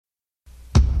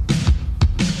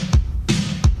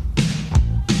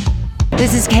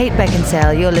This is Kate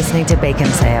Beckinsale. You're listening to Bacon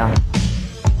Sale.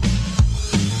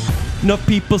 Enough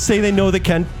people say they know they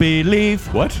can't believe.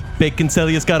 What? Bacon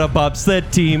Celia's got a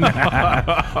bobsled team.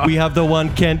 We have the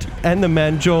one Kent and the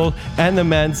man Joel and the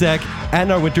man Zach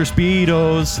and our winter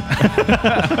speedos.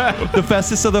 The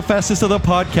fastest of the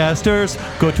podcasters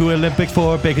go to Olympics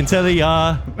for Bacon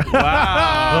Celia.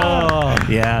 Wow.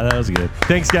 Yeah, that was good.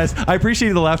 Thanks, guys. I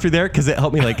appreciated the laughter there because it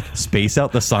helped me space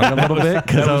out the song a little bit.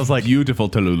 Because I was like, beautiful,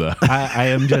 Tallulah. I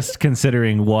am just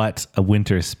considering what a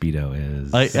winter Speedo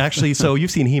is. so you've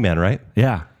seen He-Man, right?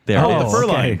 Yeah. There it is. The fur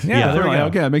line. Okay. Yeah, the there fur we line. go.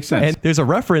 Okay, that makes sense. And there's a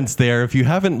reference there if you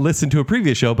haven't listened to a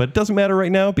previous show, but it doesn't matter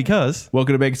right now because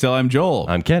Welcome to Bacon Sale. I'm Joel.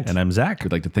 I'm Kent. And I'm Zach.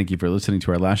 We'd like to thank you for listening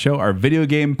to our last show, our video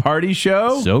game party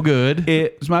show. So good.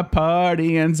 It was my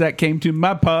party, and Zach came to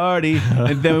my party,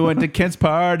 and then we went to Kent's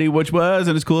party, which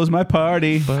wasn't as cool as my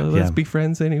party. But let's Yeah. be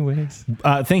friends anyways.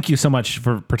 Thank you so much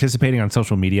for participating on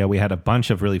social media. We had a bunch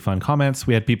of really fun comments.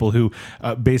 We had people who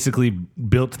basically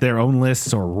built their own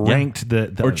lists or ranked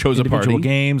the Or chose a individual party.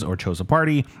 games or chose a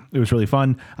party. It was really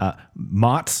fun.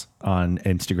 Mott's on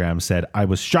Instagram said, I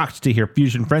was shocked to hear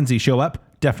Fusion Frenzy show up.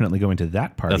 Definitely going to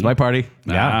that party. That's my party.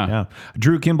 Yeah, Ah. yeah.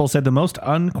 Drew Kimball said the most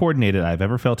uncoordinated I've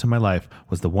ever felt in my life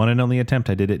was the one and only attempt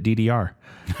I did at DDR.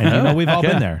 And we've all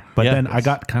been there. But then I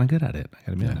got kind of good at it. I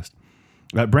got to be honest.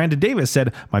 Brandon Davis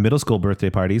said, my middle school birthday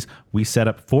parties, we set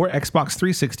up 4 Xbox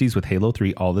 360s with Halo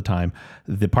 3 all the time.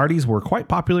 The parties were quite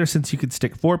popular since you could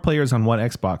stick 4 players on one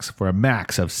Xbox for a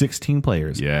max of 16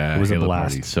 players. Yeah, it was Halo a blast.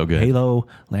 parties. So good. Halo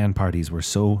LAN parties were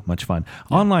so much fun.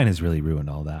 Online has really ruined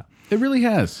all that. It really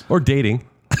has. Or dating.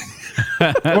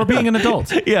 Or being an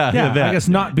adult. Yeah, yeah. that. I guess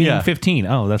not being Yeah. 15.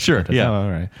 Oh, that's Sure, good. yeah. Oh, all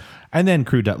right. And then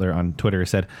Crew Dutler on Twitter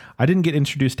said, I didn't get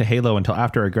introduced to Halo until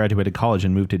after I graduated college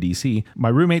and moved to DC. My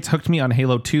roommates hooked me on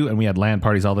Halo 2 and we had LAN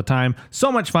parties all the time.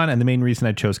 So much fun, and the main reason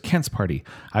I chose Kent's party.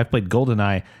 I've played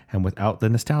GoldenEye, and without the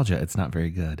nostalgia, it's not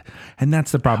very good. And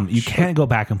that's the problem. You can't go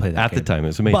back and play that At the game. time, it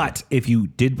was amazing. But if you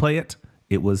did play it,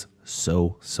 it was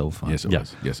so fun. Yes, it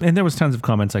was. Yes. And there was tons of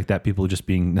comments like that, people just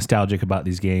being nostalgic about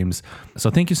these games. So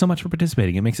thank you so much for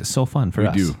participating. It makes it so fun for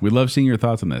us. We do. We love seeing your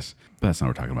thoughts on this. But that's not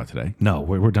what we're talking about today. No,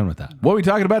 we're done with that. What are we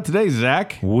talking about today,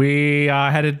 Zach? We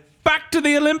are headed back to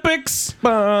the Olympics.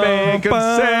 Bacon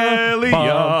Celia.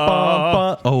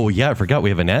 Oh, yeah, I forgot we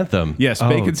have an anthem. Yes,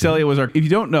 Bacon Celia was our... If you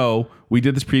don't know, we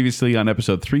did this previously on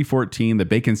episode 314, the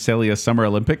Bacon Celia Summer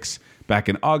Olympics, back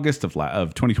in August of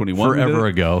 2021. Forever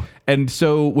ago. And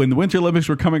so when the Winter Olympics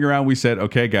were coming around, we said,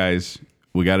 okay, guys,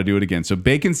 we got to do it again. So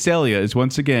Bacon Celia is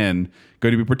once again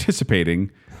going to be participating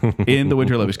in the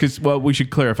Winter Olympics. Because, well, we should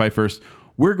clarify first.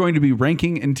 We're going to be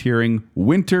ranking and tiering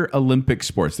Winter Olympic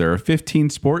sports. There are 15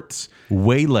 sports.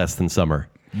 Way less than summer.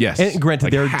 Yes. And granted,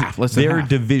 Like there half, less than are half.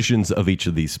 divisions of each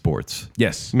of these sports.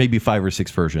 Yes. Maybe 5 or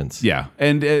 6 versions. Yeah.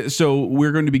 And so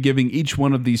we're going to be giving each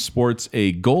one of these sports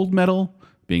a gold medal,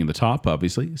 being the top,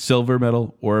 obviously, silver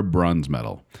medal, or a bronze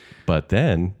medal. But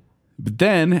then,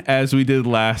 As we did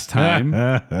last time,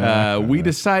 we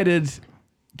decided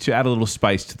to add a little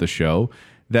spice to the show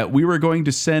that we were going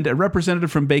to send a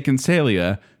representative from Bacon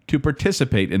Celia to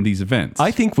participate in these events.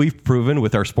 I think we've proven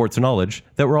with our sports knowledge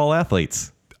that we're all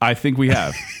athletes. I think we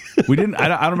have. We didn't. I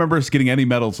don't remember us getting any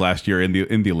medals last year in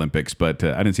the Olympics, but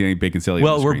I didn't see any Bacon Celia.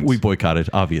 Well, on the screens. we boycotted,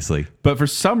 obviously. But for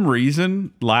some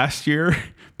reason, last year,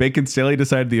 Bacon Celia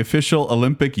decided the official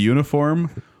Olympic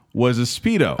uniform was a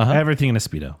Speedo. Everything in a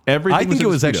Speedo. Everything I think in it a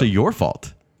was Speedo. actually your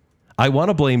fault. I want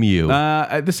to blame you.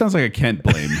 This sounds like a Kent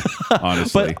blame,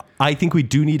 honestly. But I think we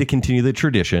do need to continue the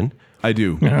tradition. I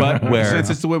do. But Where? since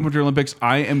it's the Winter Olympics,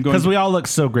 I am going Because to... we all look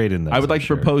so great in those. I would like to I'm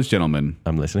sure. propose, gentlemen.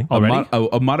 I'm listening. Already?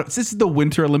 This is the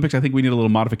Winter Olympics. I think we need a little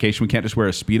modification. We can't just wear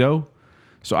a Speedo.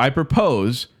 So I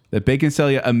propose that Bacon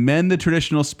Celia amend the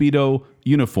traditional Speedo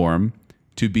uniform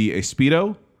to be a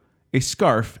Speedo, a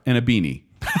scarf, and a beanie.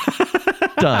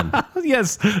 Done.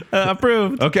 Yes,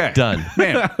 approved. Okay. Done.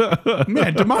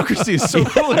 Man, democracy is so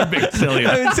cool in Bacon Celia.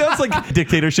 I mean, it sounds like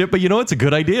dictatorship, but you know, it's a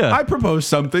good idea. I propose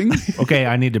something. Okay,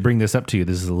 I need to bring this up to you.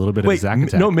 This is a little bit of a Wait, Zach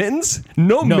attack. no mittens?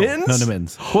 No mittens? No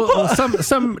mittens. Well,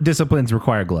 some disciplines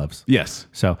require gloves. Yes.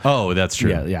 So Oh, that's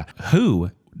true. yeah. Who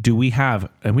do we have?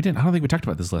 And we didn't. I don't think we talked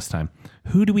about this last time.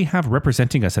 Who do we have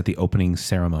representing us at the opening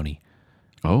ceremony?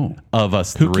 Oh. Of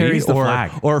us Who three, carries the or,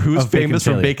 flag or who's of Bacon famous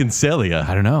from Celia? Bacon Celia?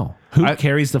 I don't know. Who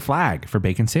carries the flag for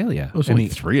Bacon Celia? There's only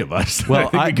 3 of us. Well, I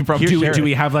think we could probably do, share do it.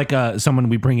 we have like someone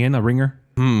we bring in, a ringer?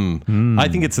 I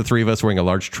think it's the 3 of us wearing a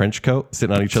large trench coat,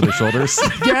 sitting on each other's shoulders.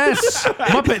 Yes,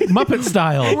 Muppet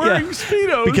style. Wearing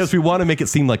Speedos. Because we want to make it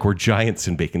seem like we're giants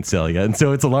in Bacon Celia. And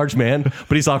so it's a large man,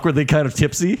 but he's awkwardly kind of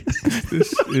tipsy.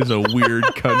 This is a weird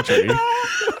country.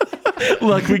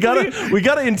 Look, we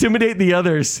gotta intimidate the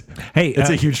others. Hey, It's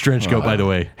a huge trench coat, by the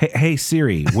way. Hey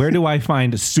Siri, where do I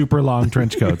find super long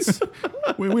trench coats?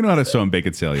 We know how to sew in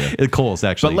bacon salia. Coles,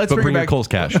 actually. But let's bring bring it your back. Coles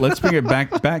cash. Let's bring it back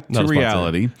to Not a sponsor.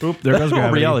 reality. Oop, there goes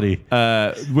gravity. reality.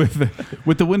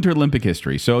 With the Winter Olympic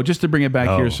history. So just to bring it back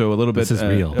here, so a little bit this is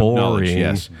real. of knowledge, Boring.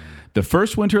 yes. The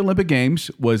first Winter Olympic Games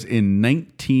was in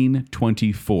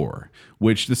 1924,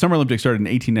 which the Summer Olympics started in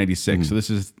 1896. So this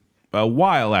is a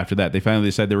while after that. They finally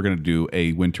decided they were going to do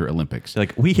a Winter Olympics.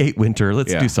 Like, we hate winter.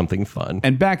 Let's Yeah. do something fun.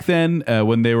 And back then,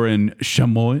 when they were in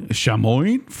Chamois,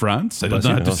 France, I don't know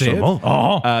how to say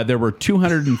it. There were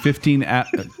 215.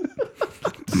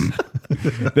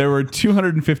 There were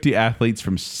 250 athletes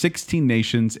from 16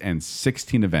 nations and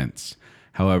 16 events.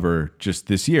 However, just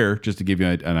this year, just to give you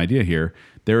an idea here,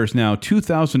 there is now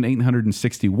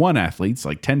 2,861 athletes,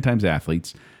 like 10 times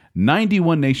athletes,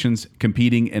 91 nations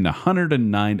competing in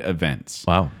 109 events.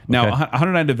 Wow. Now, Okay.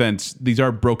 109 events, these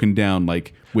are broken down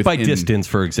like By within distance,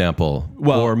 for example,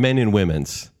 Well- or men and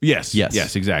women's. Yes,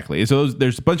 exactly. So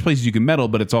there's a bunch of places you can medal,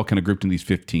 but it's all kind of grouped in these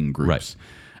 15 groups.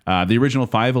 The original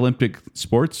 5 Olympic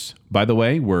sports, by the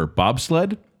way, were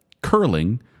bobsled,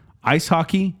 curling, ice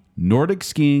hockey, Nordic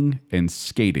skiing, and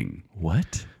skating.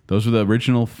 What? Those were the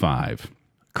original 5.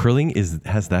 Curling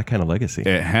has that kind of legacy.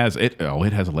 It has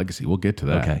a legacy. We'll get to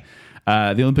that. Okay.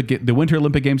 The Winter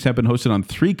Olympic Games have been hosted on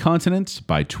 3 continents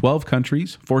by 12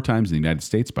 countries, 4 times in the United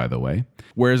States, by the way.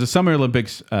 Whereas the Summer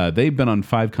Olympics, they've been on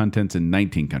 5 continents in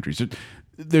 19 countries. So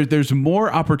there's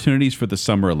more opportunities for the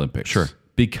Summer Olympics. Sure.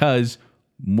 Because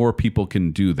more people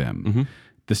can do them. Mm-hmm.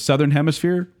 The Southern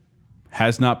Hemisphere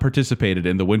has not participated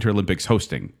in the Winter Olympics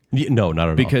hosting No, not at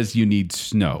all. because you need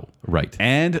snow. Right.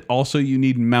 And also you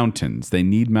need mountains. They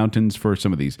need mountains for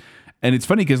some of these. And it's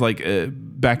funny because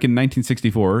back in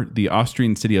 1964, the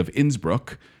Austrian city of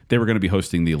Innsbruck, they were going to be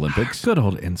hosting the Olympics. Good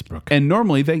old Innsbruck. And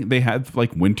normally they have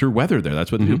like winter weather there.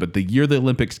 That's what they do. But the year the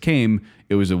Olympics came,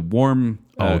 it was a warm,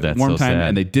 that's warm so time, sad.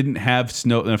 and they didn't have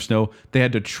enough snow. They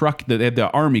had to truck. They had the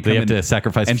army come have in to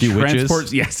sacrifice a and few witches?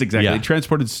 transport. Yes, exactly. Yeah. They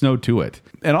transported snow to it.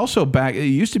 And also back, it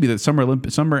used to be that Summer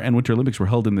and Winter Olympics were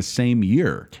held in the same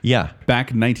year. Yeah.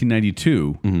 Back in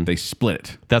 1992, they split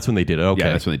it. That's when they did it. Okay.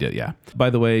 Yeah, that's what they did. Yeah. By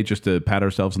the way, just to pat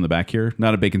ourselves on the back here,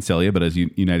 not a bacon celia, but as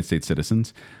United States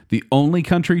citizens, the only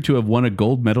country to have won a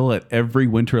gold medal at every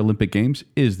Winter Olympic Games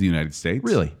is the United States.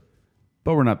 Really?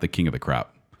 But we're not the king of the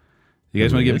crop. You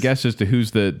guys Who want to give a is? guess as to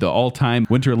who's the all-time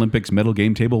Winter Olympics medal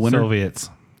game table winner? Soviets.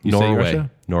 You say Norway.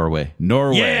 Russia? Norway.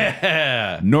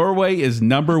 Yeah. Norway is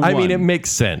number 1. I mean, it makes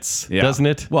sense, Yeah. doesn't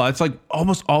it? Well, it's like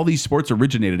almost all these sports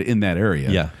originated in that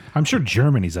area. Yeah. I'm sure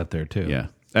Germany's up there too. Yeah.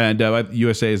 And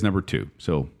USA is number 2.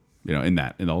 So, in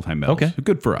the all-time medals. Okay. So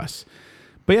good for us.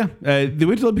 But yeah, the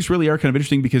Winter Olympics really are kind of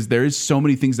interesting because there is so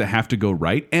many things that have to go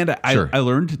right. And Sure. I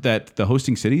learned that the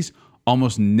hosting cities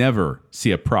almost never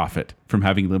see a profit from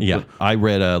having them. Yeah, I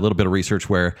read a little bit of research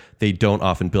where they don't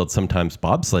often build sometimes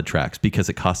bobsled tracks because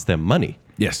it costs them money.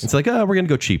 Yes. It's like, we're going to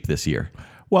go cheap this year.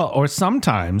 Well, or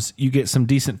sometimes you get some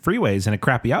decent freeways in a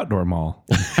crappy outdoor mall.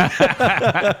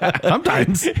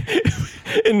 Sometimes.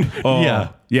 Yeah.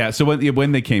 Yeah. So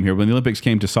when they came here, when the Olympics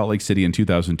came to Salt Lake City in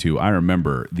 2002, I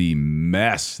remember the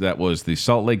mess that was the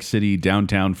Salt Lake City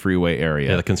downtown freeway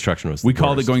area. Yeah, the construction was We the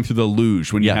called it worst. going through the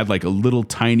luge when you Yeah. had like a little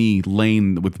tiny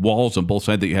lane with walls on both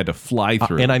sides that you had to fly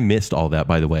through. And I missed all that,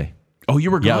 by the way. oh, you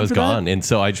were gone. Yeah, I was for that? gone. And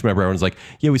so I just remember everyone's like,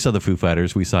 yeah, we saw the Foo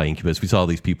Fighters. We saw Incubus. We saw all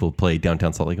these people play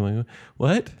downtown Salt Lake. I'm like,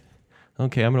 what?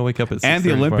 Okay, I'm going to wake up at 6:30 And the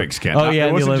tomorrow. Olympics, Ken. Oh, yeah, It and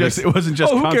the wasn't Olympics. just- it wasn't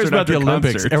just who cares concert about the after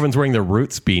Olympics? concert. Everyone's wearing their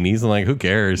Roots beanies. I'm like, who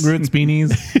cares? Roots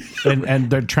beanies. and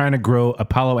they're trying to grow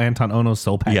Apollo Anton Ono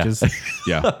soul patches.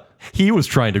 Yeah. He was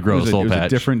trying to grow It a was, soul it was a patch.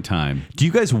 different time. Do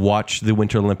you guys watch the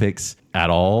Winter Olympics at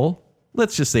all?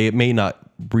 Let's just say it may not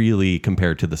really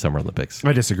compare to the Summer Olympics.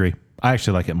 I disagree. I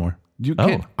actually like it more. You Oh.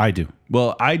 can't. I do.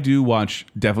 Well, I do watch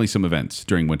definitely some events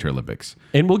during Winter Olympics.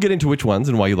 And we'll get into which ones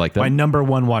and why you like them. My number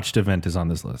 1 watched event is on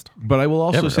this list. But I will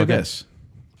also Ever, say okay. this.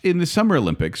 In the Summer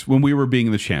Olympics, when we were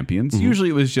being the champions, usually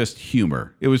it was just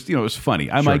humor. It was, it was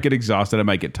funny. I might get exhausted. I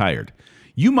might get tired.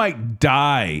 You might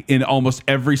die in almost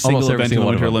every single Almost every event in single the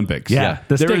one Winter of them. Olympics. Yeah.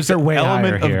 The There stakes is are way an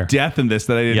element higher here. of death in this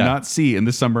that I did Yeah. not see in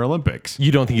the Summer Olympics.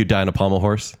 You don't think you'd die on a pommel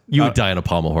horse? You would die on a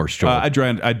pommel horse, Joel.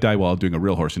 I'd die while doing a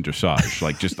real horse in dressage,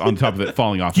 like just on top of it,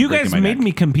 falling off. You and breaking guys my made neck.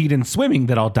 me compete in swimming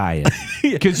that I'll die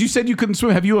in. Because you said you couldn't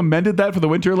swim. Have you amended that for the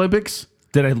Winter Olympics?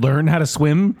 Did I learn how to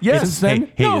swim Yes. since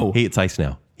then? hey, no. hey, it's ice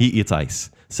now. It's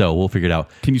ice. So we'll figure it out.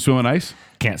 Can you swim on ice?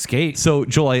 Can't skate. So,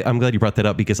 Joel, I'm glad you brought that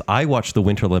up because I watch the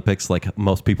Winter Olympics like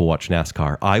most people watch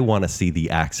NASCAR. I want to see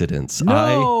the accidents.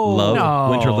 I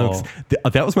love Winter Olympics.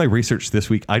 That was my research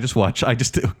this week.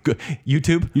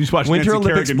 YouTube. You just watch Winter Nancy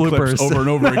Olympics Kerrigan bloopers clips over and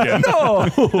over again.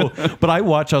 No, but I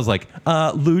was like,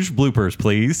 luge bloopers,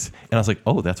 please. And I was like,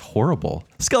 oh, that's horrible.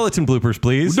 Skeleton bloopers,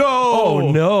 please. No.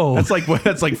 Oh, no. That's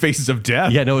like Faces of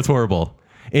Death. Yeah, no, it's horrible.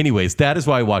 Anyways, that is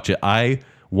why I watch it. I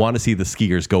want to see the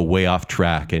skiers go way off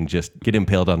track and just get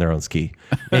impaled on their own ski.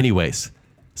 Anyways,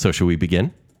 so should we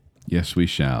begin? Yes, we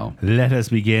shall. Let us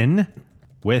begin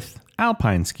with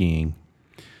alpine skiing.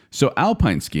 So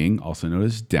alpine skiing, also known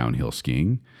as downhill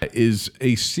skiing, is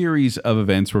a series of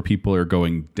events where people are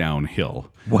going downhill.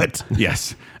 What?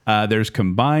 Yes. There's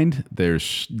combined,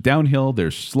 there's downhill,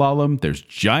 there's slalom, there's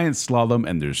giant slalom,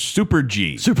 and there's Super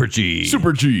G. Super G.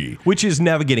 Super G. Which is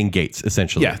navigating gates,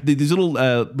 essentially. Yeah, these little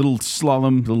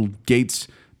slalom, little gates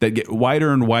that get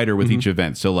wider and wider with each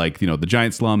event. So like, the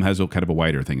giant slalom has a kind of a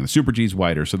wider thing, and the Super G is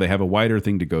wider, so they have a wider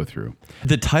thing to go through.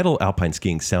 The title alpine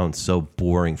skiing sounds so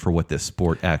boring for what this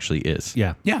sport actually is.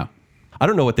 Yeah. Yeah. I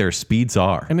don't know what their speeds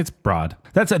are. And it's broad.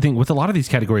 That's the thing with a lot of these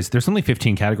categories. There's only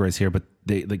 15 categories here, but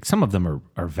they like some of them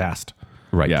are vast.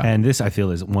 Right. Yeah. And this, I feel,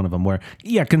 is one of them where,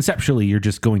 conceptually, you're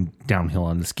just going downhill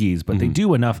on the skis, but they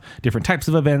do enough different types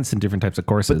of events and different types of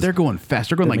courses. But they're going fast.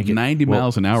 They're going like make it- 90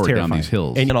 miles an hour it's down terrifying. these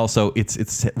hills. And also,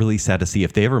 it's really sad to see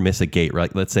if they ever miss a gate,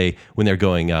 right? Let's say when they're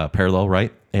going parallel,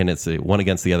 right? And it's one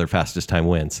against the other, fastest time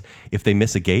wins. If they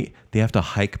miss a gate, they have to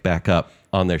hike back up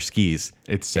on their skis.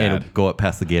 It's sad. And go up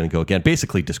past the gate and go again.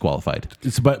 Basically disqualified.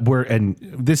 And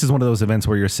this is one of those events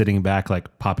where you're sitting back,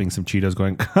 like popping some Cheetos,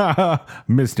 going,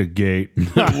 missed a gate.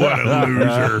 What a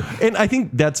loser. And I think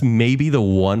that's maybe the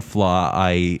one flaw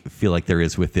I feel like there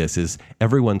is with this is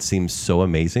everyone seems so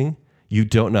amazing. You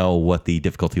don't know what the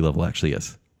difficulty level actually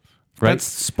is. Right? That's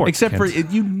sports. Except for,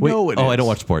 Kent. you know it is. I don't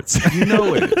watch sports. You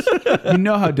know it is. You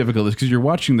know how difficult it is because you're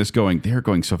watching this going, they're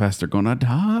going so fast, they're going to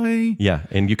die. Yeah,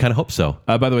 and you kind of hope so.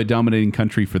 By the way, dominating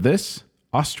country for this,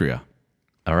 Austria.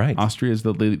 All right. Austria is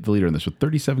the leader in this with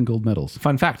 37 gold medals.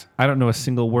 Fun fact, I don't know a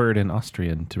single word in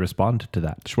Austrian to respond to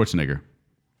that. Schwarzenegger.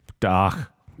 Ach.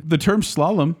 The term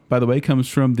slalom, by the way, comes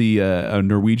from the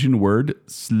Norwegian word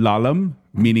slalom,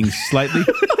 meaning slightly...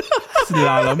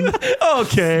 Slalom.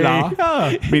 Okay.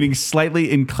 Sla, meaning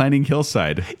slightly inclining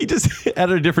hillside. You just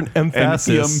added a different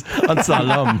emphasis on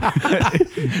salam.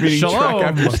 Meaning Shalom.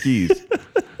 track after skis.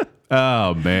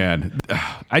 Oh, man.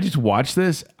 I just watched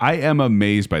this. I am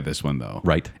amazed by this one, though.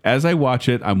 Right. As I watch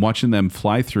it, I'm watching them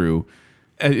fly through.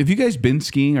 Have you guys been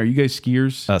skiing? Are you guys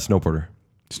skiers? Snowboarder.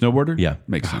 Snowboarder? Yeah.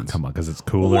 Makes sense. Come on, because it's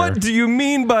cooler. What do you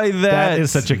mean by that? That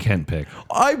is such a Kent pick.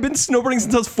 I've been snowboarding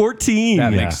since I was 14.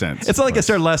 That makes sense. It's not like I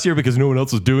started last year because no one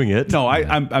else was doing it. No,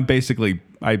 I'm basically...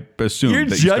 I assume You're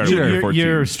that you started judging. when you were 14.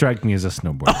 You're striking me as a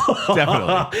snowboarder.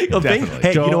 Definitely. Oh, Definitely.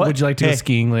 hey, Joel, you know what? would you like to go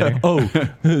skiing later?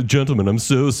 Oh, gentlemen, I'm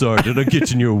so sorry. Did I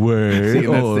get in your way? See,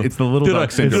 it's the little duck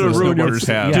syndrome Did I ruin your, snowboarders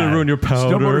have. Did I ruin your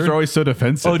powder? Snowboarders are always so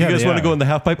defensive. Oh, do you Yeah, guys they want to are. go in the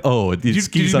half pipe? Oh, Did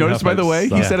you notice, by the way,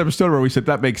 he set up a story where we said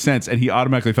that makes sense, and he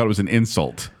automatically thought it was an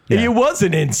insult. It was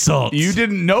an insult. You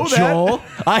didn't know that? Joel?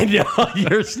 I know.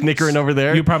 You're snickering over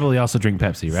there. You probably also drink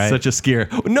Pepsi, right? Such a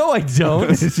skier. No, I don't.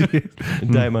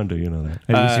 Diamondo, you know that.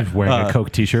 At least you're wearing a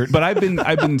Coke t-shirt. But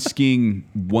I've been skiing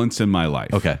once in my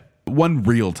life. Okay. One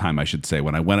real time, I should say,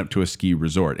 when I went up to a ski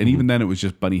resort. And even then, it was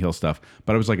just bunny hill stuff.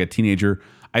 But I was like a teenager.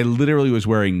 I literally was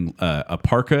wearing a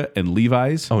parka and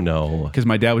Levi's. Oh, no. Because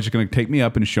my dad was just going to take me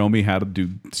up and show me how to do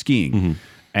skiing.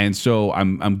 And so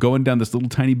I'm going down this little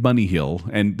tiny bunny hill,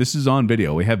 and this is on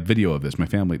video. We have video of this.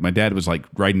 My dad was like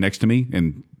riding next to me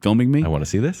and filming me. I want to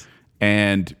see this.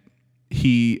 And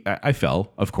I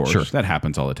fell, of course. Sure. That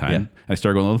happens all the time. Yeah. I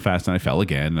started going a little fast, and I fell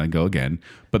again, and I go again.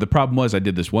 But the problem was I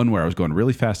did this one where I was going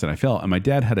really fast, and I fell, and my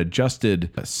dad had adjusted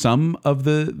some of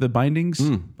the bindings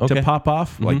okay. to pop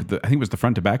off. Like I think it was the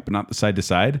front to back, but not the side to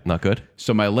side. Not good.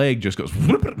 So my leg just goes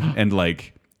and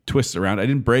like twists around. I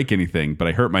didn't break anything, but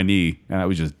I hurt my knee, and I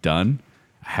was just done.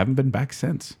 I haven't been back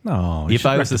since. No, you If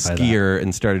should I was a rectify that. skier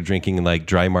and started drinking like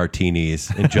dry martinis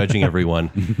and judging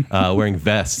everyone wearing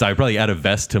vests, I'd probably add a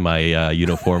vest to my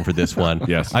uniform for this one.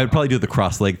 Yes. I would probably do the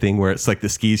cross leg thing where it's like the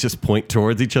skis just point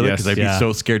towards each other Yes. because I'd Yeah. be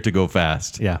so scared to go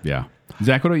fast. Yeah. Yeah.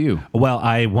 Zach, what about you? Well,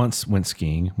 I once went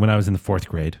skiing when I was in the 4th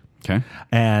grade. Okay.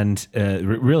 And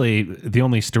really, the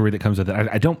only story that comes with it,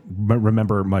 I don't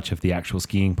remember much of the actual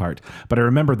skiing part, but I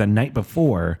remember the night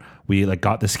before we like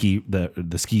got the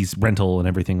skis rental and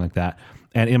everything like that.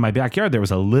 And in my backyard, there was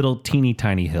a little teeny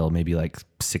tiny hill, maybe like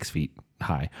 6 feet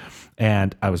high.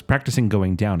 And I was practicing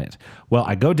going down it. Well,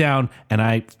 I go down and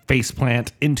I face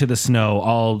plant into the snow,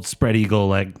 all spread eagle,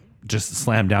 like just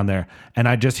slammed down there. And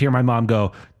I just hear my mom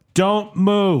go, "Don't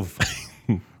move."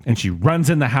 And she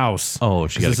runs in the house. Oh,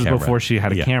 she got a This is camera. before she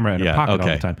had a Yeah. camera in her pocket all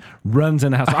okay. the time. Runs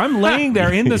in the house. I'm laying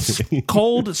there in the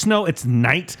cold snow. It's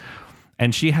night.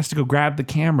 And she has to go grab the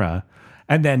camera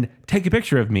and then take a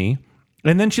picture of me.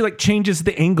 And then she like changes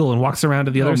the angle and walks around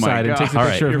to the other my side and God. takes a All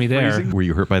picture right, of me you're there. freezing. Were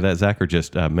you hurt by that, Zach, or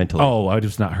just mentally? Oh, I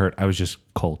was not hurt. I was just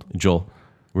cold. Joel,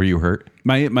 were you hurt?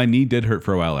 My knee did hurt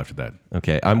for a while after that.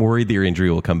 Okay, I'm worried that your injury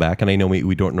will come back, and I know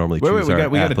we don't normally Wait, choose we our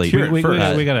gotta athlete. tier it We- we-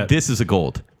 first. we gotta- This is a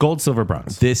gold. Gold, silver,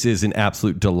 bronze. This is an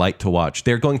absolute delight to watch.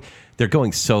 They're going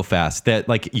so fast that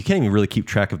like you can't even really keep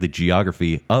track of the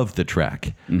geography of the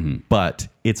track. But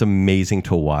it's amazing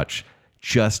to watch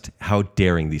just how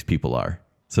daring these people are.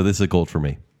 So this is a gold for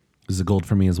me. This is a gold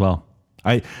for me as well.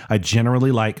 I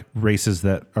generally like races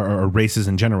that or races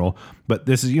in general, but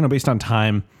this is, based on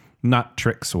time, not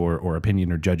tricks or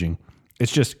opinion or judging.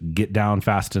 It's just get down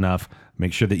fast enough,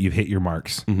 make sure that you hit your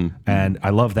marks. And I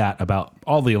love that about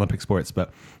all the Olympic sports,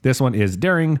 but this one is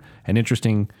daring and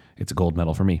interesting. It's a gold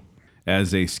medal for me.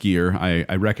 As a skier,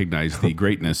 I recognize the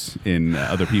greatness in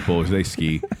other people as they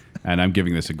ski, and I'm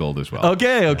giving this a gold as well.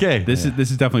 Okay. This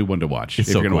is definitely one to watch if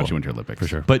so you're going to cool. watch the Winter Olympics. For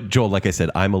sure. But Joel, like I said,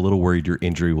 I'm a little worried your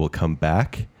injury will come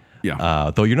back. Yeah.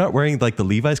 Though you're not wearing like the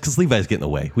Levi's because Levi's get in the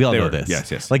way. We all know this.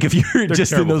 yes. Like if you're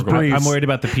just in terrible those for briefs. I'm worried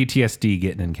about the PTSD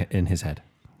getting in his head.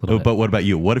 a little bit. But what about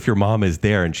you? What if your mom is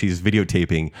there and she's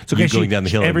videotaping you going down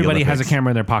the hill? in the Everybody has a Olympics? camera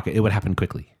in their pocket. It would happen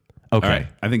quickly. Okay. All right.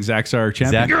 I think Zach's our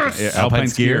champion. Zach, Yeah, Alpine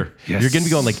skier. Yes. You're going to be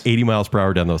going like 80 miles per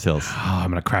hour down those hills. Oh,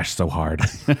 I'm going to crash so hard.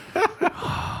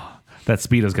 That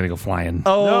Speedo's going to go flying.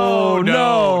 Oh,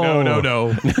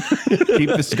 no. Keep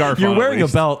the scarf on. You're at wearing a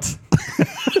least. belt.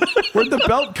 Where'd the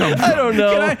belt come from? I don't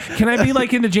know. Can I be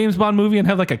like in the James Bond movie and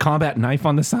have like a combat knife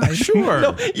on the side? Sure.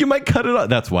 No, you might cut it off.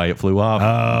 That's why it flew off.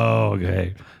 Oh,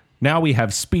 okay. Now we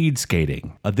have speed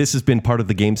skating. This has been part of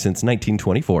the game since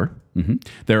 1924.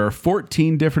 There are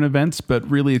 14 different events, but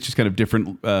really it's just kind of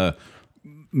different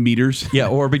meters. Yeah,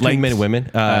 or between men and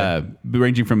lengths, women.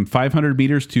 ranging from 500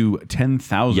 meters to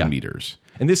 10,000 Yeah. meters.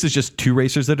 And this is just two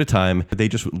racers at a time. They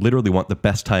just literally want the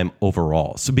best time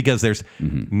overall. So because there's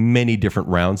many different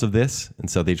rounds of this, and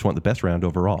so they just want the best round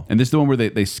overall. And this is the one where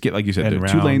they skip, like you said, And there are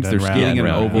two round lanes. and They're round skating in and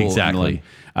an round. oval. Exactly.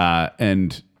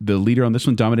 And the leader on this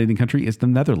one, dominating country, is the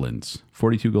Netherlands.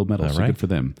 42 gold medals. So right. good for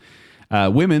them.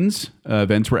 Women's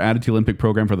events were added to the Olympic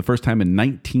program for the first time in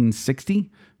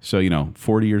 1960. So,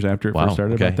 40 years after it Wow, first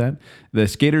started okay. about that. The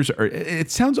skaters are, it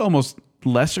sounds almost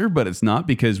lesser, but it's not,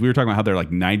 because we were talking about how they're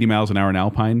like 90 miles an hour in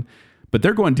Alpine, but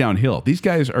they're going downhill. These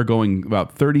guys are going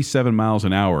about 37 miles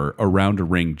an hour around a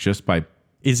ring just by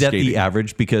Is that skating. the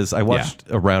average? Because I watched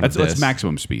a round of this. That's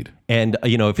maximum speed. And,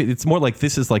 if it's more like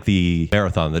this is like the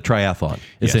marathon, the triathlon,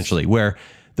 essentially, where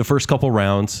the first couple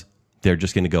rounds, they're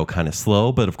just going to go kind of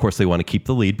slow. But of course, they want to keep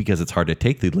the lead because it's hard to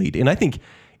take the lead. And I think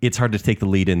it's hard to take the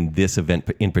lead in this event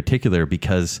in particular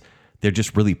because they're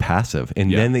just really passive.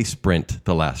 And then they sprint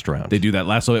the last round. They do that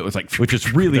last little bit. It was like, which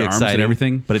is really their arms exciting. and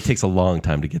everything. But it takes a long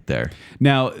time to get there.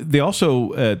 Now, they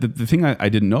also, the thing I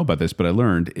didn't know about this, but I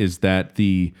learned, is that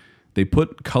they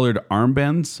put colored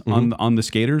armbands on the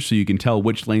skaters so you can tell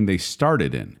which lane they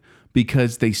started in,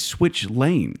 because they switch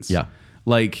lanes. Yeah.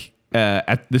 Like,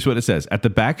 this is what it says. At the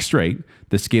back straight,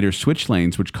 the skaters switch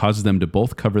lanes, which causes them to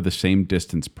both cover the same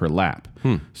distance per lap.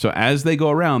 So as they go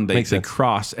around, they Makes sense.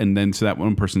 cross, and then so that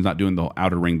one person's not doing the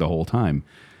outer ring the whole time.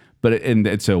 But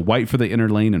it's a white for the inner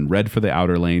lane and red for the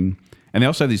outer lane. And they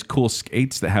also have these cool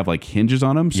skates that have like hinges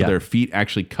on them, so Yeah. their feet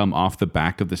actually come off the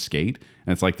back of the skate,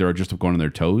 and it's like they're just going on their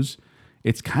toes.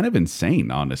 It's kind of insane,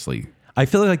 honestly. I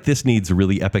feel like this needs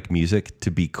really epic music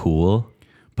to be cool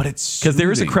But it's because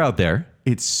there is a soothing. crowd there.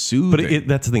 It's soothing. But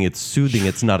that's the thing. It's soothing.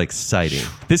 It's not exciting.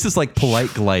 This is like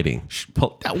polite gliding.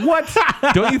 What?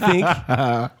 Don't you think?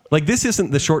 Like this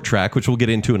isn't the short track, which we'll get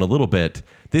into in a little bit.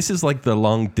 This is like the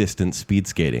long distance speed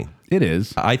skating. It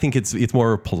is. I think it's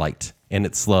more polite and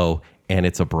it's slow and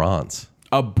it's a bronze.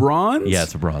 A bronze? Yeah,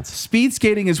 it's a bronze. Speed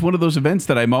skating is one of those events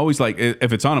that I'm always like,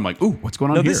 if it's on, I'm like, ooh, what's going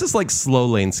on No, here? this is like slow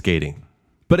lane skating.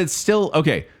 But it's still,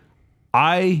 okay,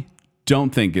 I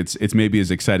don't think it's maybe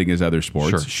as exciting as other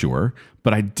sports, sure.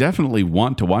 But I definitely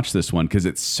want to watch this one because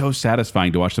it's so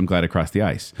satisfying to watch them glide across the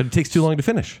ice. But it takes too long to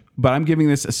finish. But I'm giving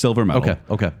this a silver medal.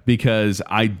 Okay. Because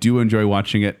I do enjoy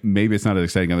watching it. Maybe it's not as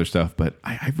exciting as other stuff, but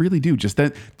I really do. Just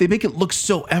that they make it look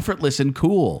so effortless and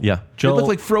cool. Yeah. It look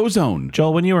like Frozone.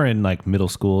 Joel, when you were in like middle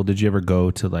school, did you ever go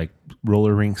to like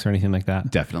roller rinks or anything like that?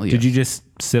 Definitely, Did yes. you just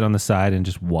sit on the side and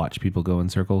just watch people go in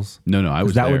circles? No, I 'Cause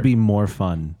was that there. would be more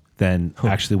fun than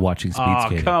actually watching speed Oh,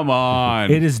 skating. come on.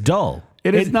 It is dull.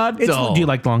 It is not dull. Do you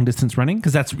like long distance running?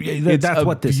 Because that's It's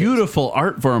what a this is. beautiful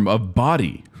art form of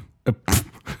body.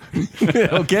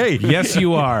 Okay. Yes,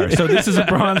 you are. So this is a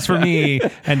bronze for me,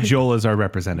 and Joel is our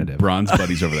representative. Bronze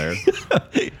buddies over there.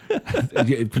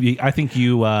 I think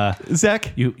you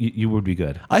Zach, you would be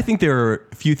good. I think there are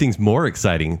a few things more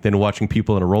exciting than watching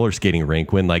people in a roller skating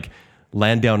rink when like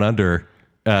Land Down Under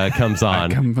comes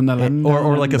on. come from the land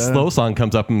or like a down slow song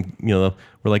comes up and we're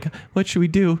like, what should we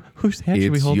do? Whose hand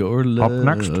should we It's hold? your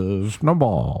love.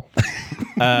 snowball.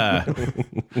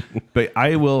 But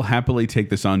I will happily take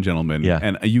this on, gentlemen. Yeah.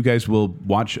 And you guys will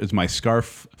watch as my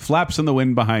scarf flaps in the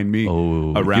wind behind me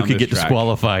around you could this get track.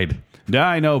 disqualified. Yeah,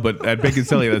 I know, but at Bacon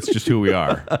Celia, that's just who we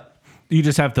are. You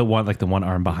just have the one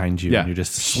arm behind you, Yeah. and you're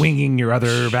just swinging your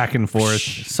other back and forth.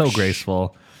 So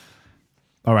graceful.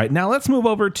 All right, now let's move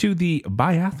over to the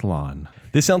biathlon.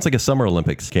 This sounds like a Summer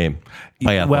Olympics game.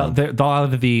 Biathlon. Well, a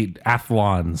lot of the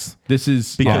athlons This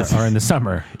is are in the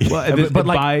summer. but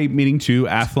bi meaning to,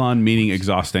 athlon meaning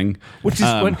exhausting, Which is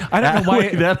when, I don't know why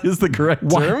that is the correct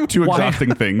term. two why-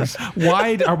 exhausting things.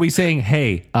 Why are we saying,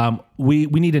 hey, we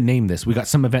need to name this? We got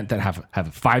some event that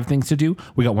have 5 things to do.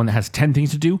 We got one that has 10 things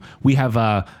to do. We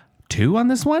have 2 on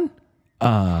this one.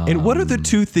 And what are the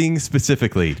 2 things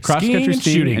specifically? Cross Skiing country and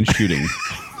skiing shooting. and shooting.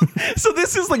 So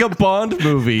this is like a Bond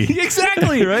movie.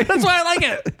 Exactly. Right? That's why I like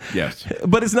it. Yes.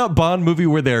 But it's not Bond movie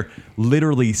where they're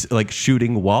literally like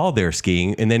shooting while they're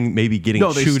skiing and then maybe getting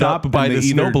No, they chewed stop up by and the they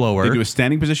either- snowblower. They do a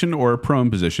standing position or a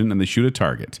prone position, and they shoot a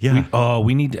target. Yeah.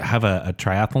 We need to have a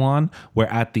triathlon where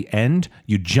at the end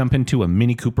you jump into a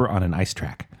Mini Cooper on an ice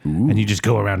track and you just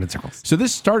go around in circles. So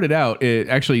this started out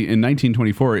actually in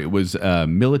 1924. It was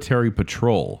military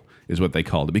patrol, is what they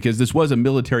called it, because this was a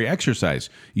military exercise.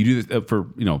 You do this for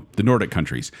the Nordic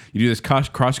countries. You do this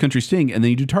cross country skiing, and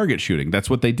then you do target shooting. That's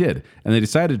what they did, and they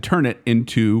decided to turn it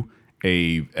into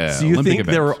a So you Olympic think event.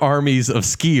 there are armies of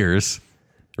skiers,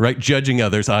 right, judging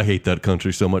others? I hate that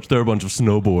country so much. They're a bunch of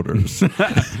snowboarders.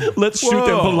 Let's shoot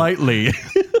them Whoa. politely.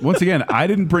 Once again, I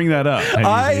didn't bring that up.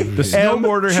 I The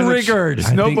snowboarder am has triggered. The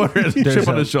snowboarder has a chip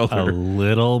on his a shoulder.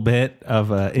 little bit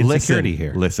of insecurity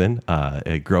here. Listen,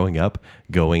 growing up,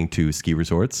 going to ski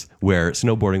resorts where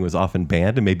snowboarding was often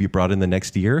banned and maybe brought in the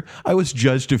next year, I was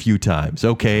judged a few times.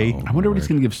 Okay. I wonder what he's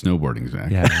going to give snowboarding, Zach.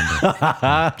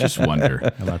 Yeah, Just wonder.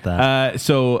 how about that?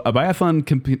 So a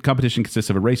biathlon competition consists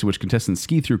of a race in which contestants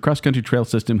ski through a cross-country trail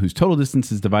system whose total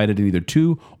distance is divided in either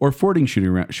 2 or 40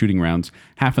 shooting rounds,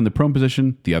 half in the prone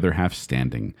position, the other half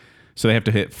standing. So they have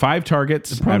to hit 5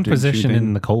 targets. Prone after position shooting.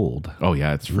 in the cold Oh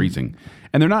yeah, it's freezing.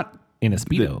 And they're not in a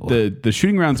Speedo. the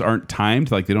shooting rounds aren't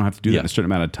timed, like they don't have to do that in a certain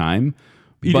amount of time.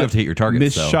 You do have to hit your targets,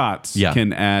 Missed though. shots Yeah.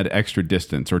 can add extra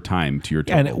distance or time to your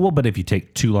total. And but if you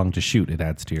take too long to shoot, it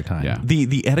adds to your time. Yeah.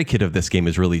 The etiquette of this game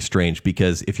is really strange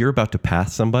because if you're about to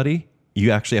pass somebody, you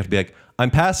actually have to be like,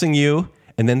 I'm passing you.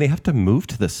 And then they have to move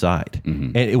to the side.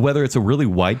 And whether it's a really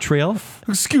wide trail.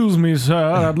 Excuse me, sir.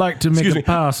 I'd like to make Excuse me,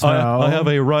 pass I have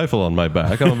a rifle on my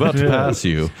back. I'm about to pass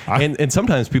you. And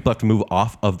sometimes people have to move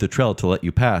off of the trail to let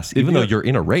you pass, even though you're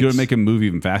in a race. You want to make him move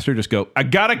even faster? Just go, I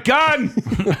got a gun!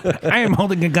 I am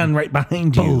holding a gun right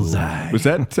behind you. Was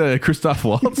that Christoph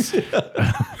Waltz?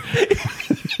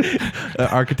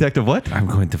 Architect of what? I'm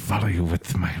going to follow you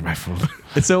with my rifle.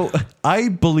 So I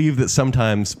believe that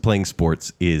sometimes playing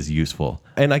sports is useful.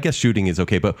 And I guess shooting is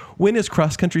okay. But when is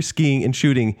cross-country skiing and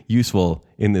shooting useful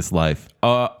in this life?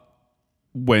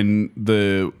 When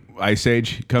the Ice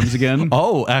Age comes again?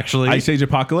 Oh, actually. Ice Age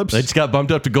Apocalypse? They just got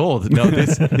bumped up to gold. No,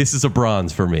 this is a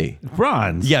bronze for me.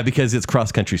 Bronze. Yeah, because it's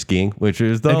cross-country skiing, which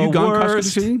is the Have you gone worst.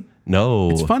 cross-country skiing?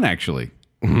 No. It's fun, actually.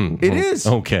 It is.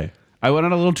 Okay. I went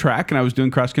on a little track and I was doing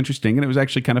cross-country skiing, and it was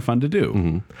actually kind of fun to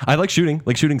do. I like shooting.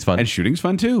 Like shooting's fun. And shooting's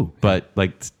fun, too. But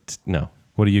like, no.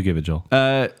 What do you give it, Joel?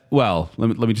 Well,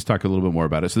 let me just talk a little bit more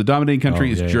about it. So the dominating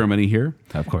country is yeah. Germany here.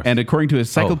 Of course. And according to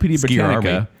Encyclopedia skier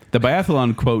Britannica, army. the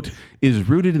biathlon, quote, is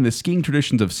rooted in the skiing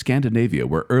traditions of Scandinavia,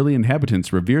 where early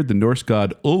inhabitants revered the Norse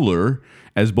god Ullr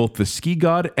as both the ski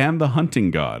god and the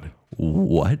hunting god.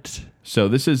 What? So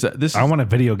this is I want a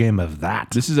video game of that.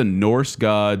 this is a Norse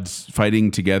gods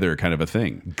fighting together kind of a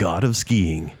thing, God of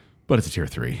skiing. but it's a tier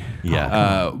 3.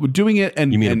 Yeah. Doing it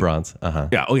and You mean a and- bronze? Uh-huh.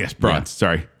 Yeah. Oh, yes. Bronze.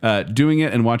 Sorry. Doing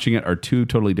it and watching it are 2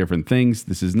 totally different things.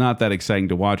 This is not that exciting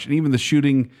to watch. And even the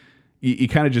shooting, you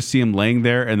kind of just see him laying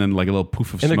there and then like a little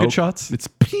poof of And smoke. they're good shots? It's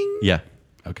ping. Yeah.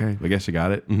 Okay. I guess you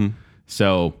got it. Mm-hmm.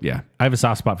 So, yeah. I have a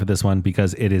soft spot for this one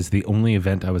because it is the only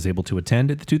event I was able to attend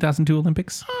at the 2002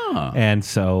 Olympics. And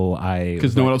so I...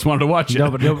 Because no one else wanted to watch it. No,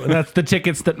 but that's the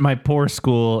tickets that my poor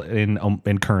school in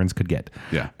Kearns could get.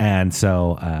 Yeah. And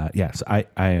so, so I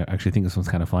actually think this one's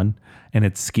kind of fun. And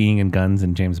it's skiing and guns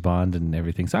and James Bond and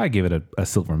everything. So I give it a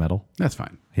silver medal. That's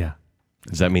fine. Yeah.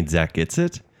 Does that mean Zach gets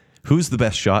it? Who's the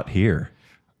best shot here?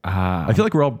 I feel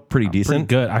like we're all pretty Pretty decent.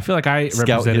 good. I feel like I Scout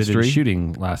represented history. in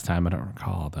shooting last time. I don't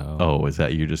recall though. Oh, is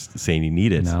that you just saying you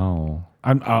need it? No,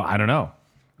 I don't know.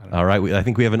 All right. I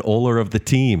think we have an Oler of the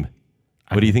team.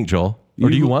 What do you think, Joel? Or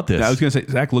do you want this? I was going to say,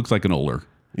 Zach looks like an Oler.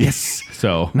 Yes.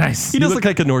 So Nice. He does look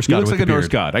like a Norse He god. looks with like a a Norse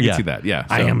beard. god. I can see that. Yeah.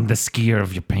 I So- am the skier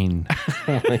of your pain.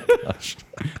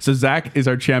 So Zach is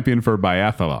our champion for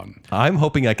biathlon. I'm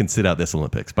hoping I can sit out this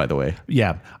Olympics, by the way.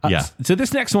 Yeah. Yeah. So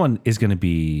this next one is going to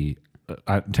be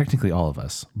technically all of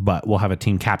us, but we'll have a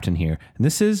team captain here. And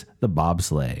this is the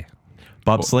bobsleigh.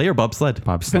 Bobsleigh or bobsled?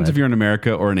 Bobsled. Depends if you're in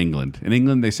America or in England. In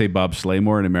England, they say bobsleigh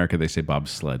more. In America, they say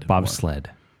bobsled. more. Bobsled.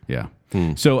 Yeah.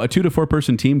 So a 2 to 4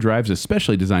 person team drives a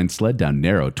specially designed sled down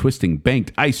narrow, twisting,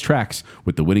 banked ice tracks,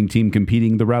 with the winning team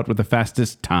competing the route with the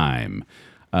fastest time.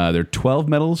 There are 12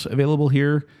 medals available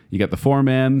here. You got the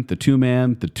 4-man, the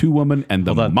 2-man, the 2-woman, and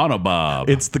the on. monobob.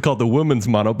 It's called the women's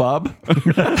monobob.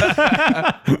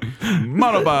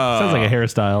 monobob. Sounds like a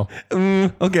hairstyle.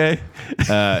 Okay.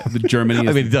 The Germany. Is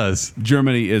I mean, it does.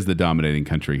 Germany is the dominating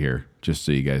country here. Just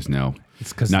so you guys know,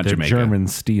 It's because not they're Jamaica. German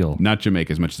steel. Not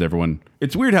Jamaica as much as everyone.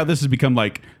 It's weird how this has become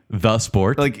like The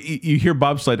sport. you hear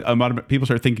bobsled. People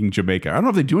start thinking Jamaica. I don't know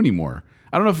if they do anymore.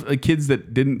 I don't know if kids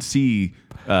that didn't see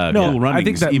Cool Runnings I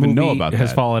think that even movie know about has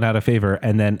that. fallen out of favor,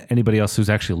 and then anybody else who's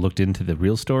actually looked into the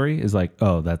real story is like,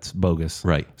 oh, that's bogus.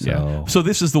 Right. So So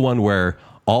this is the one where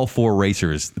all 4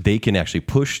 racers, they can actually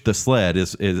push the sled.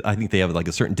 I think they have like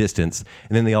a certain distance,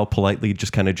 and then they all politely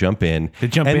just kind of jump in. They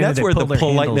jump and in that's and they where the pull their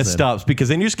handles politeness in. stops, because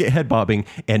then you just get head bobbing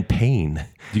and pain.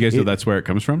 Do you guys know that's where it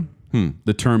comes from?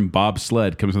 The term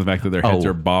bobsled comes from the fact that their heads Oh.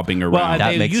 are bobbing around. well,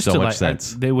 That they makes used so to, much like,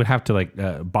 sense. They would have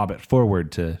to bob it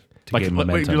forward to like, gain wait,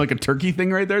 momentum. do like a turkey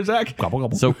thing right there, Zach? Gobble,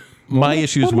 gobble. So my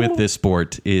issues with this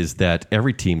sport is that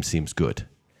every team seems good.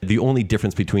 The only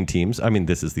difference between teams, I mean,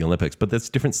 this is the Olympics, but that's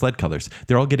different sled colors.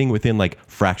 They're all getting within like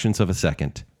fractions of a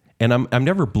second. And I'm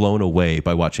never blown away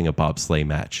by watching a bobsleigh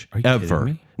match. Are you ever.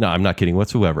 kidding me? No, I'm not kidding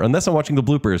whatsoever. Unless I'm watching the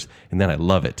bloopers, and then I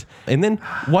love it. And then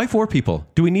why 4 people?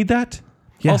 Do we need that?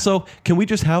 Yeah. Also, can we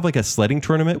just have like a sledding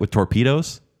tournament with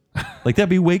torpedoes? Like that'd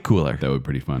be way cooler. That would be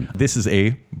pretty fun. This is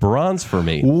a bronze for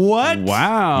me. what?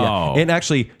 Wow. And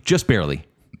actually, just barely.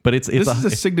 But it's this is a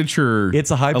signature.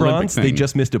 it's a high Olympic bronze. They thing.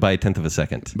 just missed it by a tenth of a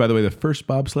second. By the way, the first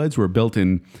bobsleds were built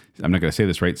in, I'm not going to say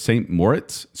this right, St.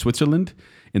 Moritz, Switzerland,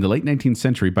 in the late 19th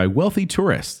century by wealthy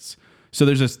tourists. So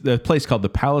there's a place called the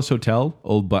Palace Hotel,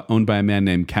 owned by a man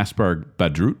named Caspar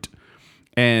Badrut.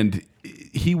 And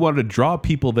he wanted to draw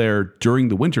people there during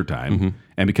the wintertime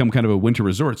and become kind of a winter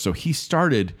resort. So he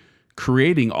started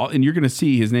creating all, and you're going to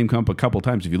see his name come up a couple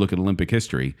times if you look at Olympic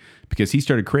history, because he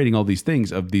started creating all these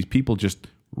things of these people just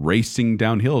racing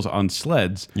down hills on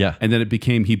sleds. Yeah. And then it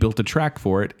became, he built a track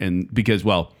for it. And because,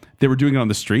 well, they were doing it on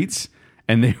the streets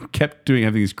and they kept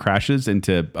having these crashes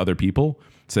into other people.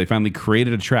 So they finally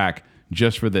created a track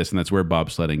just for this. And that's where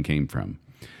bobsledding came from.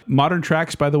 Modern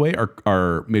tracks, by the way,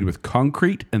 are made with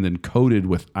concrete and then coated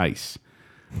with ice.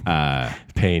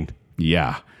 Pain.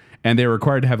 Yeah. And they're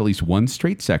required to have at least one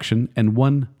straight section and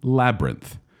one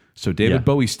labyrinth. So David Yeah.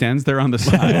 Bowie stands there on the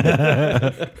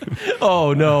side.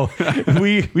 Oh no,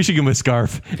 we should give him a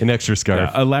scarf, an extra scarf.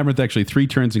 A labyrinth, actually 3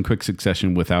 turns in quick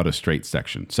succession without a straight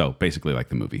section. So basically like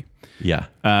the movie. Yeah.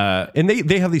 And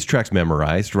they have these tracks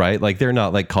memorized, right? Like they're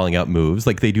not like calling out moves.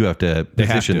 Like they do have to They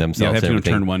have position to. themselves. Yeah, they have to and know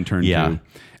everything. turn 1, turn 2.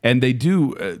 And they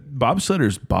do,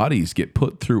 bobsledders' bodies get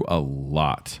put through a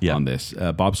lot Yeah. on this.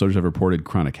 Bobsledders have reported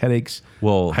chronic headaches,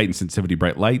 Well- heightened sensitivity to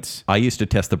bright lights. I used to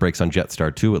test the brakes on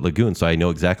Jetstar 2 at Lagoon, so I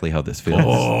know exactly how this feels.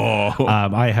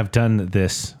 I have done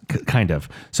this kind of.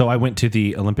 So I went to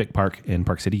the Olympic Park in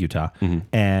Park City, Utah,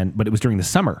 but it was during the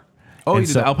summer. Oh, And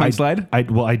you did the Alpine slide?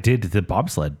 I did the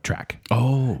bobsled track.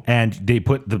 Oh. And they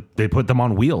put them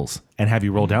on wheels and have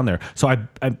you roll down there. So I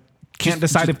can't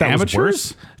decide just if that amateurs? was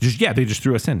worse. They just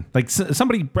threw us in. Like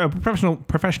somebody, a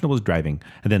professional was driving,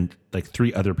 and then like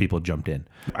 3 other people jumped in.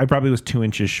 I probably was 2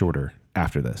 inches shorter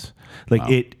after this. Like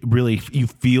it really, you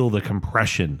feel the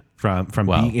compression from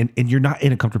Wow. being in, and you're not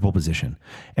in a comfortable position,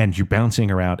 and you're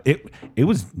bouncing around. It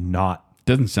was not.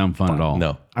 Doesn't sound fun at all.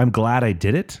 No. I'm glad I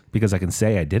did it because I can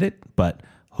say I did it, but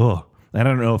I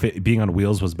don't know if being on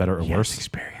wheels was better or worse.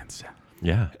 Experience.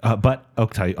 Yeah. But I'll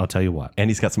tell you what. And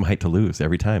he's got some height to lose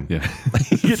every time. Yeah.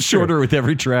 He gets shorter with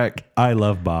every track. I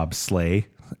love bobsleigh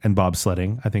and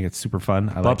bobsledding. I think it's super fun.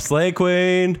 I like, Bobsleigh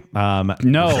Queen. No.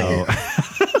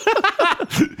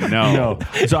 No.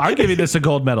 so I'm giving this a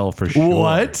gold medal for sure.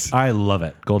 What? I love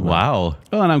it. Gold medal. Wow.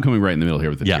 Well, and I'm coming right in the middle here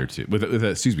with a Yeah. tier 2, with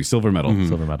a silver medal.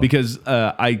 Silver medal. Because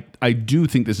I do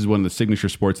think this is one of the signature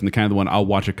sports and the kind of the one I'll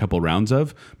watch a couple rounds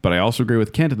of. But I also agree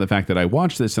with Kent in the fact that I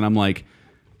watched this and I'm like,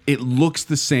 it looks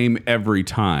the same every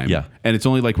time. Yeah. And it's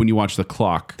only like when you watch the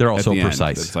clock. They're at also the end,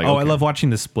 precise. it's like, I okay. love watching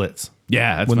the splits.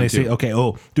 Yeah, that's when fun they say, too.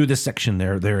 okay, do this section.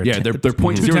 They're Yeah, they're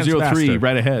 0.003 faster.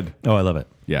 right ahead. Oh, I love it.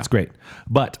 Yeah. It's great.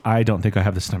 But I don't think I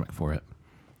have the stomach for it.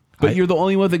 But you're the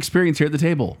only one with experience here at the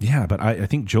table. Yeah, but I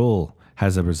think Joel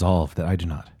has a resolve that I do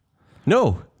not.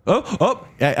 No.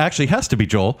 It actually has to be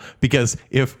Joel, because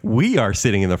if we are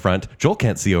sitting in the front, Joel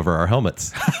can't see over our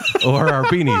helmets or our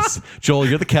beanies. Joel,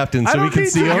 you're the captain, so we can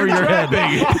see over your head.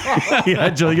 Yeah,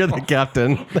 Joel, you're the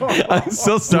captain. I'm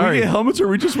so Do we sorry. get helmets or are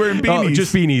we just wearing beanies? Oh,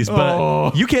 just beanies,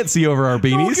 but you can't see over our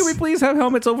beanies. Can we please have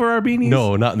helmets over our beanies?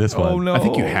 No, not in this one. Oh, no. I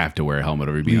think you have to wear a helmet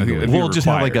over your beanie. I think that'd be We'll just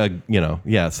have like required.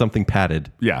 a, something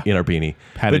padded Yeah. in our beanie.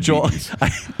 Padded but Joel,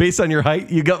 beanies. based on your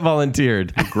height, you got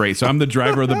volunteered. Great. So I'm the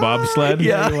driver of the bobsled?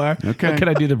 Yeah. You are. Okay. Can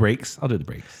I do the brakes? I'll do the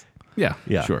brakes. Yeah.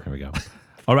 Yeah. Sure. There we go.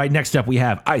 All right, next up we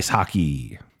have ice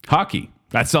hockey. Hockey.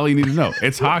 That's all you need to know.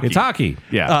 It's hockey. It's hockey.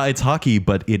 Yeah. It's hockey,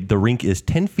 but the rink is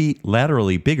 10 feet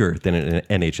laterally bigger than an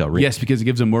NHL rink. Yes, because it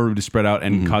gives them more room to spread out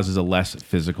and causes a less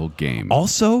physical game.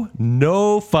 Also,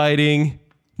 no fighting.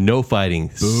 No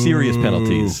fighting. Serious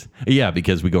penalties. Yeah,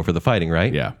 because we go for the fighting,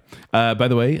 right? Yeah. By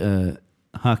the way,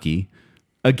 hockey,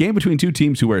 a game between two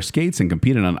teams who wear skates and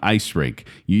compete in an ice rink.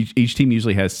 Each team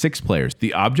usually has 6 players.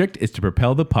 The object is to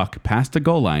propel the puck past the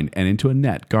goal line and into a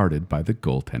net guarded by the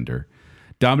goaltender.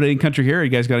 Dominating country here. You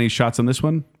guys got any shots on this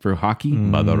one for hockey?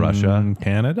 Mother Russia.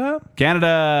 Canada?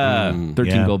 Canada, 13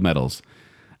 yeah. gold medals.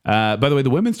 By the way,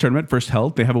 the women's tournament first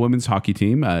held. They have a women's hockey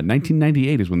team.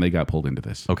 1998 is when they got pulled into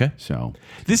this. Okay. So,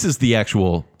 This is the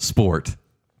actual sport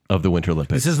of the Winter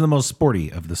Olympics. This is the most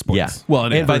sporty of the sports. yeah. Well,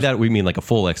 and and by first- that we mean like a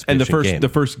full and expedition game. the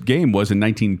first game was in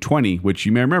 1920, which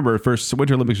you may remember. First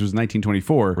Winter Olympics was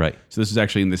 1924. Right. So this is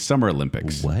actually in the Summer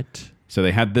Olympics. What? So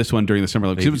they had this one during the Summer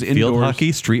Olympics. It was Field indoors.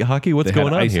 hockey, street hockey? What's They had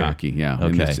going on ice here? hockey, yeah.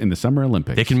 Okay. In the Summer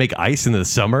Olympics. They can make ice in the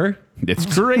summer? It's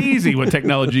crazy what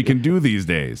technology can do these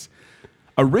days.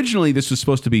 Originally, this was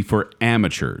supposed to be for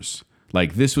amateurs.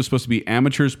 Like, this was supposed to be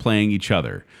amateurs playing each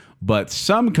other. But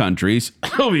some countries,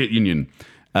 Soviet Union,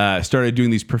 started doing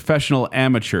these professional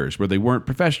amateurs where they weren't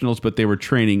professionals, but they were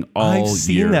training all I've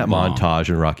year seen that long. montage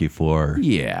in Rocky IV.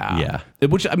 Yeah. Yeah.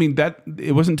 Which, I mean, that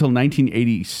it wasn't until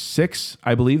 1986,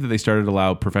 I believe, that they started to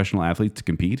allow professional athletes to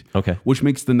compete. Okay. Which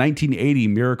makes the 1980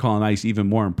 Miracle on Ice even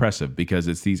more impressive because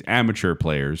it's these amateur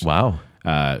players. Wow.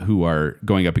 Who are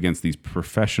going up against these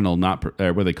professional, what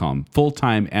do they call them?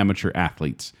 Full-time amateur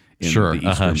athletes in Sure, the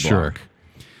Eastern sure.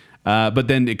 Bloc. But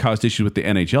then it caused issues with the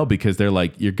NHL because they're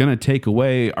like, you're going to take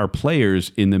away our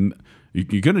players in the...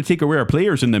 You're going to take away our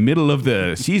players in the middle of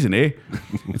the season, eh?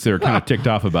 So they were kind of ticked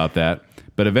off about that.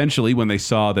 But eventually, when they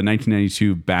saw the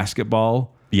 1992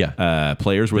 basketball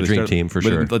players, where The they Dream started- Team, for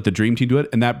where sure. they let the Dream Team do it,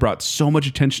 and that brought so much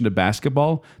attention to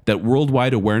basketball that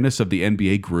worldwide awareness of the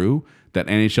NBA grew. That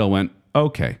NHL went,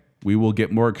 okay, we will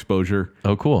get more exposure.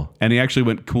 Oh, cool. And he actually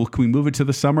went, cool, can we move it to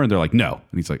the summer? And they're like, no.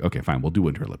 And he's like, okay, fine, we'll do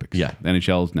Winter Olympics. Yeah. The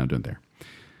NHL is now doing there.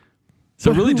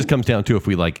 So it really just comes down to if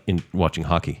we like in watching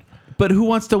hockey. But who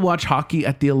wants to watch hockey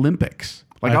at the Olympics?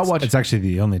 Like, I'll watch. It's actually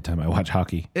the only time I watch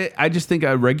hockey. I just think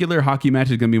a regular hockey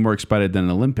match is going to be more excited than an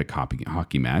Olympic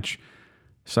hockey match.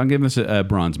 So I'm giving this a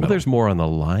bronze Well, medal. there's more on the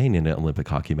line in an Olympic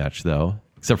hockey match, though,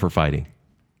 except for fighting.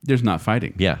 There's not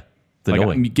fighting. Yeah. The Like,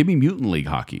 knowing. give me Mutant League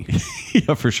hockey.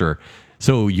 Yeah, for sure.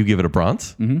 So you give it a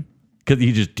bronze? Mm-hmm.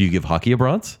 Do you give hockey a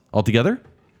bronze altogether?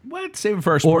 What? Save it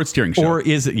for our sports steering show. Or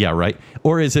is it, yeah, right.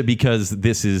 Or is it because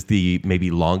this is the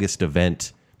maybe longest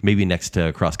event, maybe next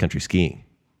to cross country skiing?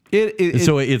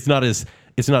 So it's not as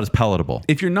palatable.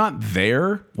 if you're not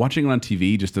there, watching it on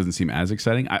TV just doesn't seem as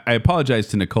exciting. I apologize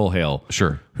to Nicole Hale,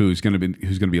 Sure. who's going to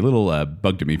be a little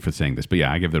bugged at me for saying this, but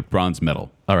yeah, I give it a bronze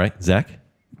medal. All right, Zach,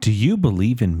 Do you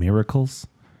believe in miracles?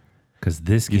 Because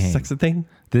this you game, sex the thing?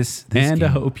 this And I game,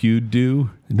 hope you do.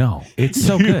 no, it's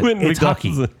so You good. and It's hockey.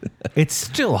 McDonald's. It's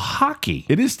still hockey.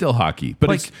 It is still hockey, but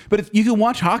Like- if you can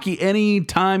watch hockey any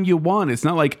time you want. It's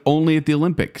not like only at the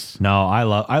Olympics. No, I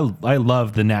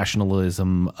love the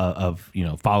nationalism of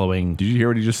following. Did you hear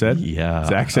what he just said? Yeah.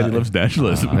 Zach said he loves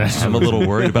nationalism. I'm a little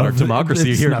worried about our democracy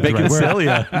It's here at not the Bacon right word.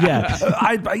 Celia. Yeah,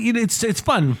 it's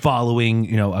fun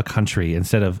following a country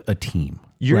instead of a team.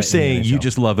 You're Right, in the saying you NHL.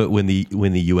 just love it when the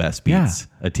U.S. beats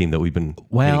a team that we've been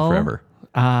hating forever.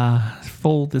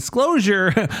 Full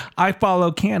disclosure, I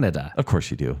follow Canada Of course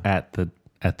you do. at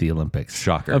the Olympics.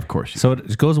 Shocker. Of course. So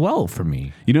it goes well for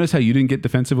me. You notice how you didn't get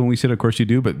defensive when we said, "Of course you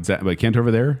do," but Kent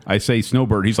over there, I say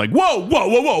Snowbird. He's like, "Whoa, whoa,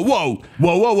 whoa, whoa, whoa,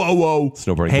 whoa, whoa, whoa, whoa."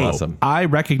 Snowboarding awesome. I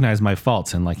recognize my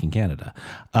faults in liking Canada.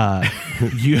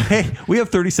 Hey, we have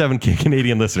 37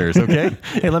 Canadian listeners, okay?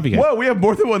 Hey, love you guys. Whoa, we have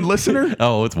more than one listener.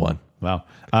 Oh, it's one. Wow.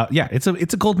 Yeah, it's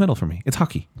a gold medal for me. It's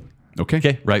hockey. Okay.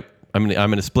 Okay, right. I'm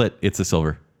gonna split. It's a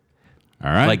silver.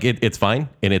 All right. Like it's fine,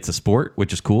 and it's a sport,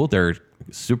 which is cool. They're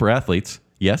super athletes.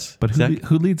 Yes, But Zach?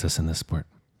 who leads us in this sport?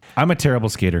 I'm a terrible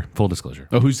skater. Full disclosure.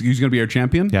 Oh, who's going to be our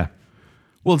champion? Yeah,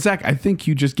 Well, Zach, I think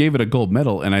you just gave it a gold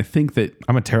medal, and I think that.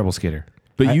 I'm a terrible skater.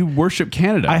 But you worship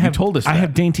Canada. I have you told us. I that.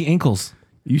 have dainty ankles.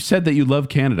 You said that you love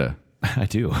Canada. I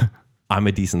do. I'm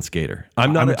a decent skater. I'm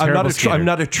I'm not. a terrible skater. I'm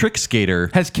not a trick skater.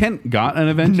 Has Kent got an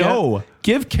event No. yet?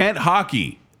 Give Kent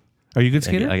hockey. Are you a good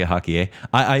skater? I get hockey. Eh?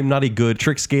 I'm not a good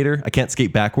trick skater. I can't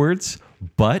skate backwards,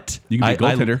 but You can be a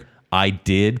goaltender. I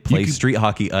did play street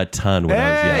hockey a ton when I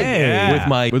was young. yeah. With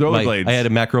my With rollerblades. I had a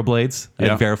macro blades. I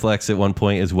Yeah. had Variflex at one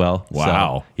point as well.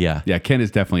 Wow. So, yeah. Yeah, Kent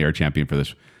is definitely our champion for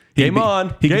this. Game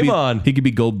on. Game on. He could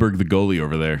be Goldberg the goalie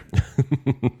over there.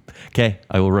 Okay,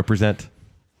 I will represent.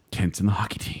 Kent's in the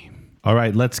hockey team. All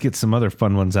right, let's get some other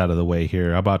fun ones out of the way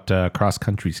here. How about cross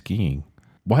country skiing?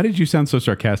 Why did you sound so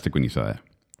sarcastic when you saw that?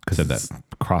 Said that.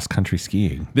 Cross country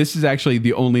skiing. This is actually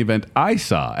the only event I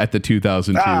saw at the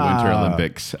 2002 Winter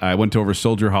Olympics. I went over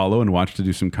Soldier Hollow and watched to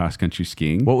do some cross country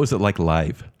skiing. What was it like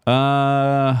live?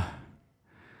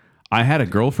 I had a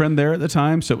girlfriend there at the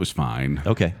time, so it was fine.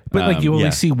 Okay, But like you only yeah.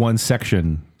 see one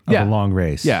section of Yeah. a long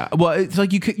race. Yeah, well, it's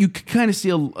like you could kind of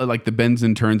see like the bends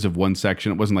and turns of one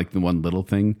section. It wasn't like the one little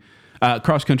thing.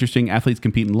 Cross country skiing athletes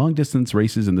compete in long distance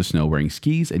races in the snow wearing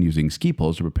skis and using ski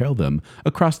poles to propel them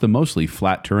across the mostly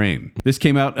flat terrain. This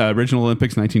came out original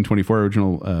Olympics 1924,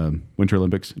 original Winter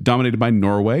Olympics, dominated by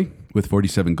Norway with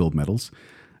 47 gold medals,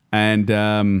 and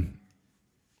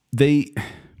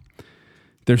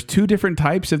there's two different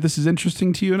types. If this is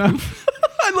interesting to you enough.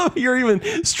 I love you're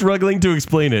even struggling to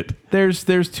explain it. There's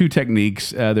two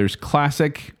techniques. There's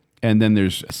classic and then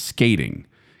there's skating.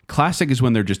 Classic is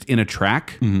when they're just in a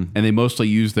track and they mostly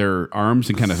use their arms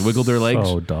and kind of wiggle their legs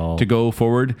So dull. to go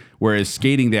forward. Whereas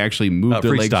skating, they actually move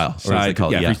their legs freestyle, or as they side,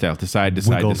 call it, yeah. freestyle to side to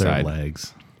side Wiggle to their side.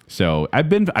 legs. So I've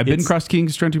been It's- cross skiing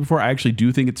strength before. I actually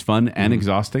do think it's fun and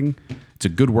exhausting. It's a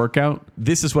good workout.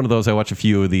 This is one of those. I watch a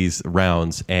few of these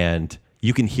rounds, and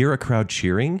you can hear a crowd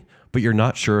cheering, but you're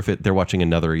not sure if they're watching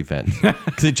another event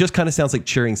because it just kind of sounds like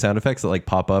cheering sound effects that like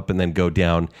pop up and then go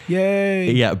down.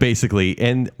 Yay! Yeah, basically.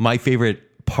 And my favorite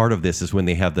part of this is when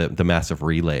they have the massive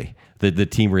relay, the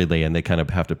team relay, and they kind of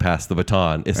have to pass the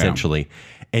baton essentially.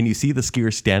 And you see the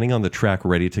skier standing on the track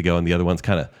ready to go, and the other one's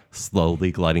kind of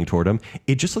slowly gliding toward them.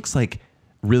 It just looks like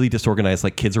really disorganized,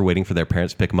 like kids are waiting for their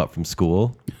parents to pick them up from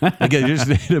school. Like they're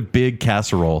just in a big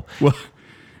casserole. Well,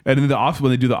 and in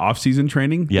when they do the off-season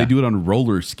training, Yeah. they do it on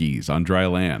roller skis on dry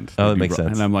land. Oh, They that do makes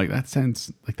sense. And I'm like, that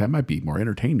sounds like that might be more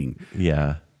entertaining.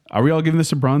 Yeah, Are we all giving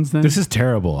this a bronze then? This is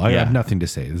terrible. I Yeah. have nothing to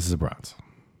say. This is a bronze.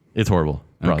 it's horrible.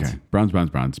 Bronze. Okay.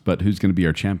 Bronze. But who's going to be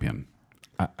our champion?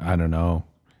 I don't know.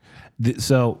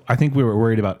 So I think we were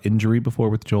worried about injury before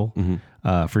with Joel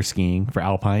for skiing, for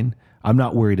Alpine. I'm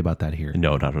not worried about that here.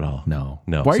 No, not at all. No.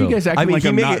 No. Why are you guys acting like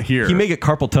I'm not here? He may get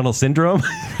carpal tunnel syndrome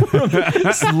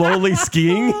slowly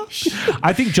skiing.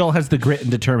 I think Joel has the grit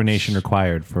and determination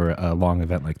required for a long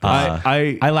event like this.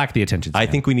 I lack the attention span. I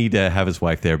think we need to have his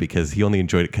wife there because he only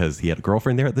enjoyed it because he had a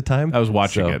girlfriend there at the time. I was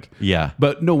watching So, it. Yeah.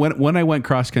 But no, when I went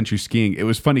cross country skiing, it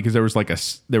was funny because there was like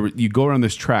you go around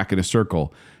this track in a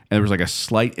circle, and there was like a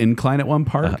slight incline at one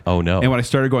part. oh, no. And when I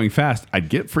started going fast, I'd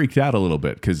get freaked out a little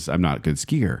bit because I'm not a good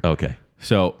skier. Okay.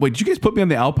 So wait, did you guys put me on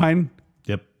the Alpine?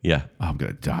 Yep. Yeah. Oh, I'm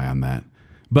gonna die on that.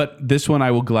 But this one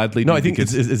I will gladly. No, do I think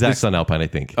because it's Zach's on Alpine, I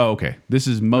think. Oh, okay. This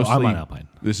is mostly I'm on Alpine.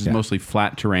 This is Yeah. mostly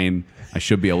flat terrain. I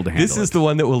should be able to handle This is it. the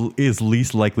one that is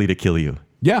least likely to kill you.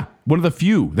 Yeah, one of the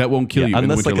few that won't kill you. in the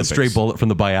Unless Winter like a stray Olympics. bullet from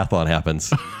the biathlon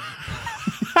happens.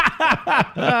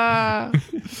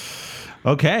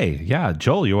 Okay. Yeah.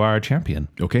 Joel, you are a champion.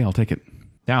 Okay, I'll take it.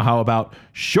 Now, how about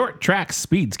short track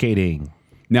speed skating?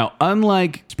 Now,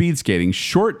 unlike speed skating,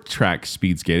 short track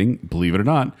speed skating, believe it or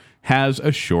not, has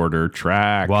a shorter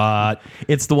track. What?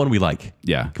 It's the one we like.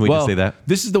 Yeah. Can we just say that?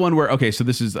 This is the one where, okay, so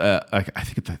this is, I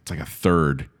think it's like a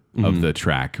third of the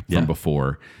track from Yeah.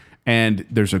 before. And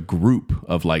there's a group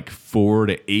of like 4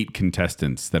 to 8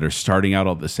 contestants that are starting out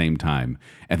all at the same time.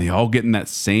 And they all get in that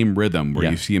same rhythm where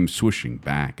Yeah. you see them swooshing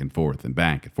back and forth and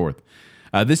back and forth.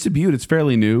 This debut, it's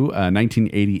fairly new,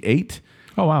 1988.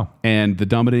 Oh, wow. And the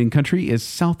dominating country is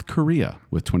South Korea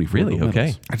with 24 Really? gold Okay.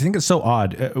 medals. I think it's so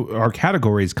odd. Our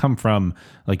categories come from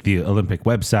like the Olympic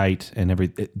website and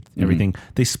everything.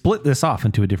 They split this off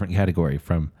into a different category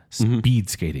from speed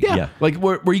skating. Yeah. Like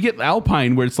where you get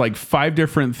Alpine, where it's like 5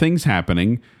 different things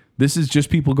happening. This is just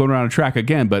people going around a track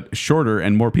again, but shorter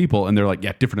and more people. And they're like,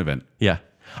 yeah, different event. Yeah.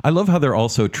 I love how they're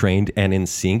also trained and in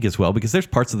sync as well, because there's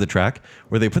parts of the track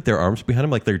where they put their arms behind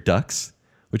them like they're ducks,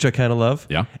 which I kind of love.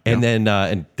 Yeah. And then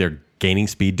and they're gaining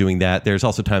speed doing that. There's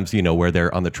also times, where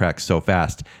they're on the track so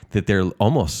fast that they're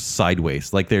almost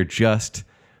sideways. Like they're just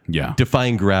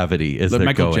defying gravity as they're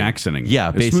Michael going. Jacksoning. Yeah,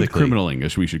 Smooth basically. criminaling,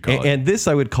 as we should call it. And this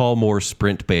I would call more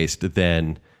sprint-based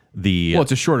than the... Well,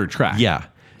 it's a shorter track. Yeah.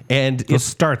 And Those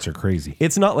starts are crazy.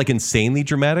 it's not like insanely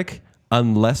dramatic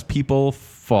unless people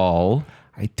fall.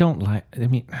 I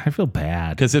feel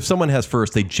bad. Because if someone has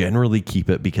first, they generally keep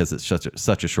it because it's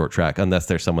such a short track, unless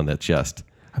there's someone that just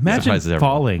Imagine surprises everyone.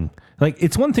 falling. Like,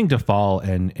 it's one thing to fall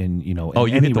and Oh,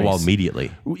 you hit the wall race.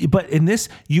 immediately. But in this,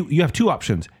 you have two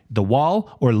options: the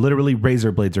wall, or literally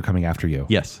razor blades are coming after you.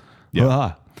 Yes.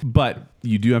 Ah. But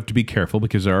you do have to be careful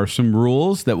because there are some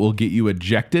rules that will get you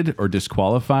ejected or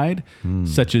disqualified,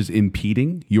 such as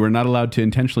impeding. You are not allowed to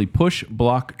intentionally push,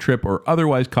 block, trip, or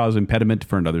otherwise cause impediment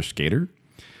for another skater.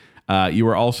 You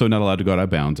are also not allowed to go out of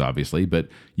bounds, obviously, but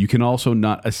you can also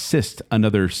not assist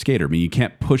another skater. I mean, you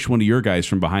can't push one of your guys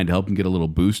from behind to help him get a little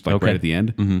boost, like right at the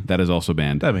end. That is also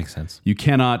banned. That makes sense. You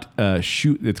cannot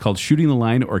shoot. It's called shooting the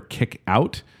line or kick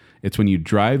out. It's when you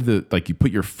drive you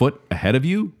put your foot ahead of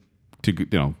you to,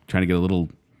 trying to get a little,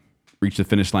 reach the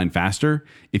finish line faster.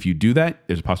 If you do that,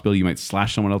 there's a possibility you might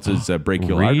slash someone else's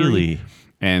brachial artery. Really?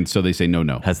 And so they say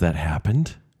no. Has that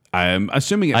happened? I'm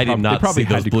assuming I did not they probably see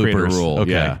had those to create a bloopers. rule.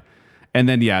 Okay. Yeah. And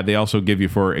then, they also give you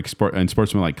for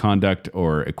sportsmanlike conduct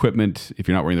or equipment, if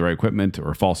you're not wearing the right equipment,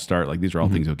 or a false start. Like, these are all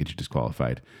things that will get you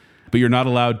disqualified. But you're not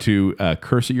allowed to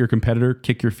curse at your competitor,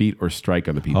 kick your feet, or strike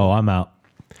other people. Oh, I'm out.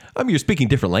 I mean, you're speaking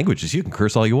different languages. You can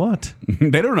curse all you want.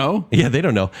 They don't know. Yeah, they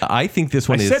don't know. I think this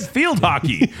one I is said field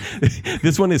hockey.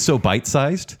 this one is so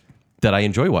bite-sized that I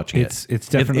enjoy watching it. It's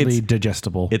definitely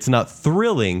digestible. It's not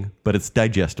thrilling, but it's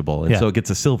digestible, and Yeah. so it gets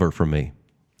a silver from me.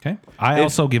 Okay. I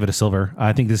also give it a silver.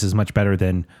 I think this is much better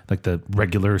than like the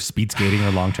regular speed skating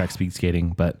or long track speed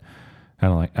skating, but I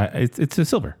don't like it's a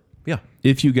silver. Yeah.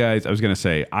 If you guys, I was going to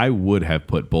say, I would have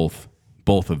put both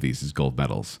of these as gold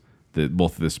medals,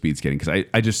 both of the speed skating, because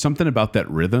I just, something about that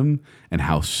rhythm and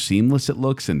how seamless it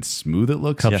looks and smooth it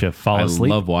looks. Helps you fall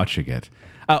asleep. I love watching it.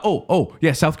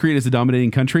 Yeah, South Korea is the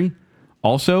dominating country.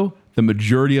 Also, the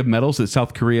majority of medals that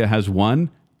South Korea has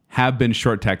won have been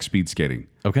short track speed skating.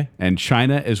 Okay. And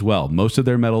China as well. Most of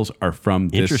their medals are from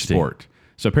this Interesting. sport.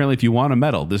 So apparently, if you want a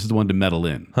medal, this is the one to medal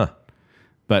in. Huh.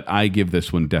 But I give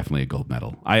this one definitely a gold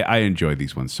medal. I enjoy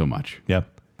these ones so much. Yeah.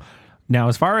 Now,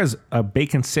 as far as a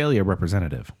Bacon Salia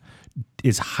representative,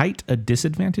 is height a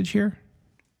disadvantage here?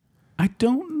 I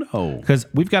don't know. Because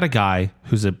we've got a guy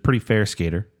who's a pretty fair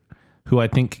skater who I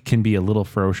think can be a little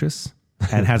ferocious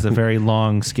and has a very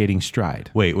long skating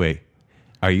stride. Wait.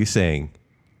 Are you saying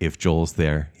if Joel's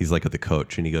there, he's like with the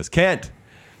coach and he goes, Kent,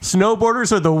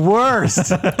 snowboarders are the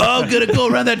worst. I'm going to go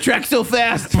around that track so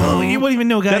fast. Oh, you won't even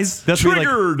know, guys. That's really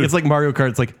Triggered. it's like Mario Kart.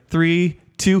 It's like 3,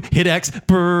 2, hit X,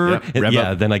 brr. Yep, And rev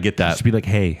yeah, up. then I get that. Just be like,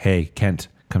 hey, Kent,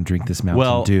 come drink this Mountain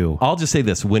Well, Dew. I'll just say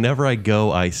this. Whenever I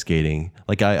go ice skating,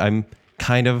 like I'm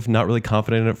kind of not really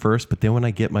confident at first, but then when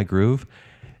I get my groove,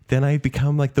 then I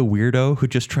become like the weirdo who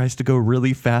just tries to go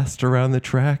really fast around the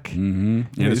track. In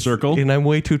a circle. And I'm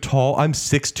way too tall. I'm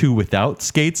 6'2" without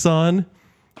skates on.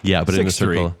 Yeah, but in a 6'3".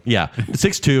 circle. Yeah,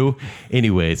 6'2".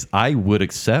 Anyways, I would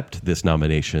accept this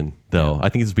nomination, though. I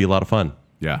think this would be a lot of fun.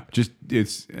 Yeah. Just,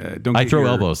 it's, don't I get throw your-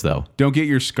 elbows, though. Don't get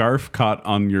your scarf caught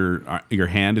on your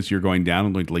hand as you're going down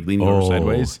and like leaning over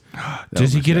sideways.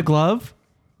 Does he get a glove?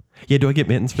 Yeah, do I get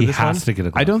mittens for He this one? has to get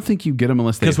a glove. I don't think you get them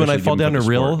unless they Because when I officially fall give 'em down for to the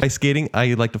real sport. ice skating,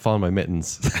 I like to fall on my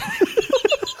mittens.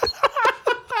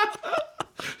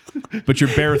 But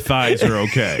your bare thighs are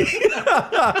okay.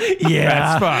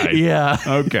 Yeah. That's fine. Yeah.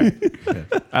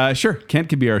 Okay. Sure. Kent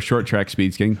could be our short track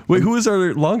speed skating. Wait, who is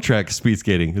our long track speed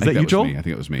skating? Is that you, was Joel? me. I think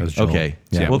it was me. was Joel. Okay.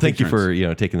 Yeah, well, we'll thank take you for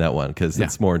turns. taking that one because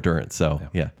it's more endurance. So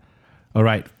yeah. All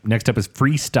right. Next up is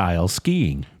freestyle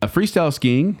skiing. Freestyle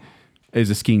skiing is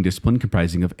a skiing discipline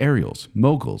comprising of aerials,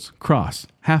 moguls, cross,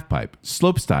 halfpipe,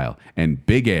 slopestyle, and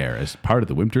big air as part of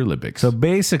the Winter Olympics. So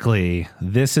basically,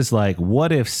 this is like,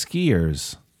 what if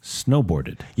skiers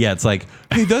snowboarded? Yeah, it's like,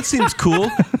 hey, that seems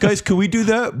cool, guys. Can we do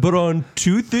that, but on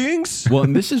two things? well,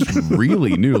 and this is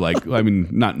really new. Like, I mean,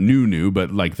 not new,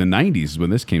 but like the 90s is when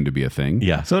this came to be a thing.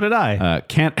 Yeah. So did I.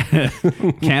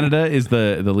 Canada is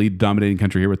the lead dominating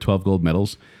country here with 12 gold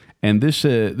medals. And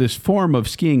this form of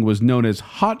skiing was known as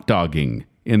hot dogging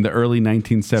in the early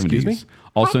 1970s. Excuse me?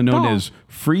 Also Hot known dog. as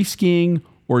free skiing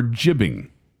or jibbing.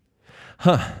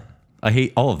 I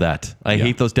hate all of that. I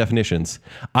hate those definitions.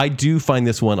 I do find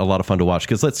this one a lot of fun to watch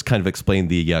because let's kind of explain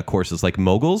the courses. Like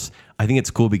moguls, I think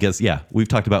it's cool because, we've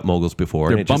talked about moguls before.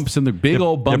 They're and bumps in the big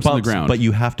old bumps in the ground. But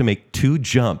you have to make 2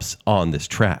 jumps on this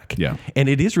track. Yeah. And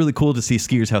it is really cool to see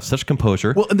skiers have such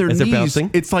composure. Well, and their as knees, they're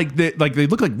bouncing. it's like they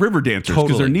look like river dancers because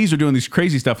their Totally. knees are doing these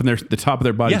crazy stuff and the top of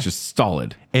their body Yeah. is just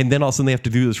solid. And then all of a sudden they have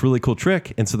to do this really cool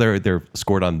trick. And so they're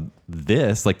scored on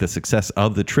this, like the success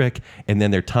of the trick. And then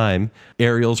their time.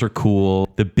 Aerials are cool.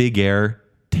 The big air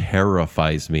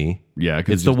terrifies me. Yeah,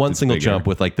 'cause it's the one it's single big jump air.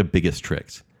 with like the biggest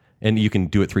tricks. And you can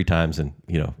do it 3 times and,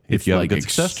 if It's you have like a good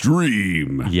success.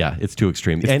 extreme. Yeah, it's too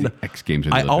extreme. And the X Games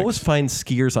or the I Olympics. always find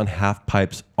skiers on half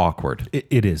pipes awkward.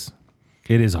 It is.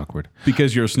 It is awkward.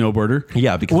 Because you're a snowboarder.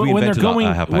 Yeah, because we When they're invented going,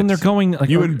 half pipes. when they're going, like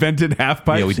You invented half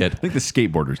pipes? Yeah, we did. I think the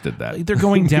skateboarders did that. they're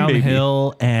going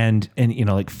downhill and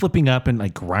like flipping up and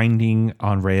like grinding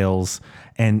on rails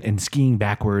and skiing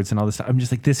backwards and all this stuff. I'm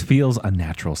just like, this feels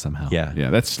unnatural somehow. Yeah. Yeah,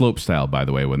 that's slope style, by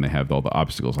the way, when they have all the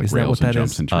obstacles like Is that rails what and that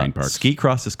jumps is? and terrain parks. Ski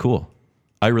cross is cool.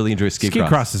 I really enjoy ski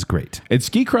Cross is great. And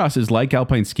ski cross is like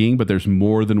alpine skiing, but there's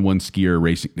more than one skier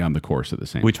racing down the course at the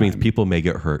same which time. means people may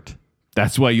get hurt.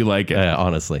 That's why you like it.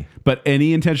 Honestly. But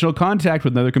any intentional contact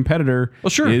with another competitor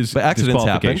is but accidents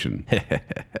disqualification. Did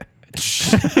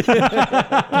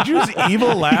you just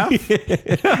evil laugh?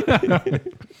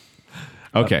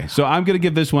 Okay, so I'm going to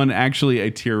give this one actually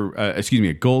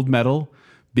a gold medal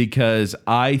because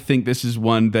I think this is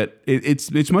one that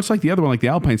it's much like the other one, like the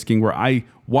alpine skiing, where I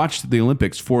watched the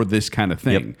Olympics for this kind of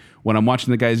thing. Yep. When I'm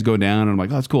watching the guys go down, and I'm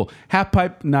like, oh, that's cool. Half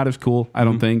pipe, not as cool, I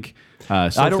don't think. I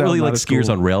don't really like skiers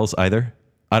on rails either.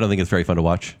 I don't think it's very fun to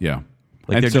watch. Yeah.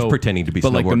 Like they're just pretending to be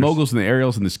But like the snowboarders. moguls and the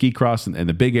aerials and the ski cross and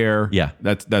the big air, Yeah.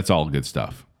 that's all good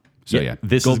stuff. So yeah,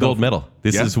 This is gold medal.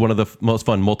 This Yeah. is one of the most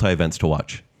fun multi-events to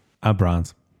watch.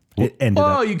 Bronze. It ended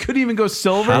Oh, up. you couldn't even go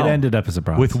silver? It ended up as a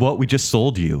bronze. With what we just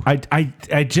sold you.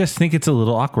 I just think it's a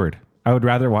little awkward. I would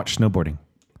rather watch snowboarding.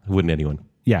 Wouldn't anyone?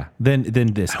 Yeah, than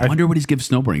this. I wonder what he's gives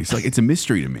snowboarding. It's a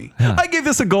mystery to me. I gave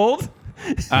this a gold.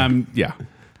 Yeah.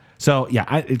 So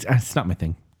yeah, it's not my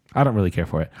thing. I don't really care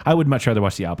for it. I would much rather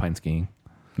watch the alpine skiing.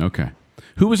 Okay.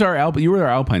 Who was our you were our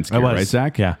alpine skier, right,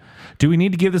 Zach? Yeah. Do we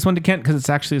need to give this one to Kent because it's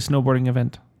actually a snowboarding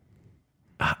event?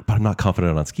 But I'm not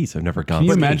confident on skis. I've never gone. Can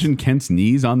you skis. imagine Kent's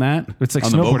knees on that? It's like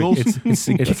on the snowboarding. moguls? It's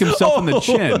Kick himself in the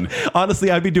chin. Honestly,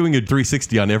 I'd be doing a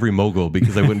 360 on every mogul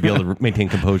because I wouldn't be able to maintain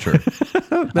composure.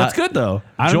 that's good though.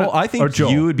 Joel, I think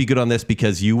you would be good on this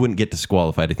because you wouldn't get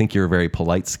disqualified. I think you're a very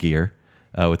polite skier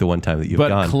with the one time that you've But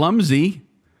gone. clumsy.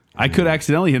 I could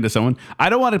accidentally hit into someone. I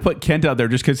don't want to put Kent out there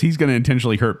just because he's going to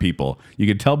intentionally hurt people. You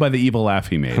can tell by the evil laugh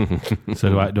he made. So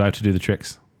do I have to do the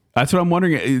tricks? That's what I'm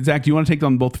wondering. Zach, do you want to take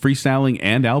on both freestyling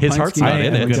and alpine His heart's skiing? not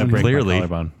in I'm it, gonna break my clearly.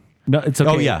 collarbone. No, it's okay.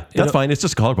 Oh yeah, that's fine. It's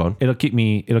just a collarbone. It'll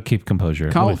keep composure.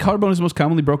 Collarbone is the most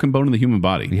commonly broken bone in the human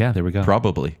body. Yeah, there we go.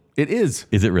 Probably. It is.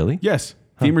 Is it really? Yes.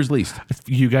 Femur's least.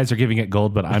 You guys are giving it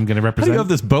gold, but I'm going to How do represent. you have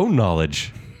this bone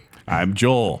knowledge? I'm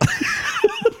Joel.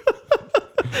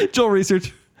 Joel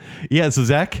research. Yeah, so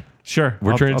Zach, Sure,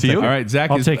 we're turning to take you. All right,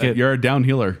 Zach, I'll take it. You're a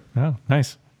downhiller. Oh,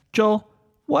 nice. Joel,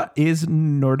 what is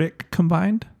Nordic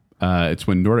combined? It's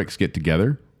when Nordics get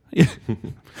together.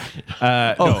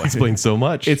 Explains so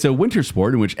much. It's a winter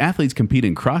sport in which athletes compete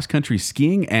in cross-country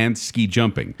skiing and ski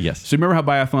jumping. Yes. So remember how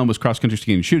biathlon was cross-country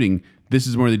skiing and shooting? This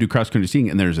is where they do cross-country skiing,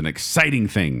 and there's an exciting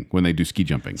thing when they do ski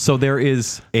jumping. so there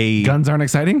is a Guns aren't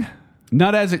exciting.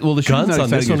 Not as well. The shooting's guns not on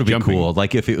this exciting one as would be jumping. cool.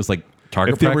 Like if it was like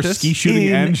target If there were practice. ski shooting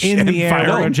In the air,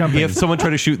 firing. or jumping. If someone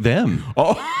tried to shoot them.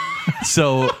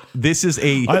 So this is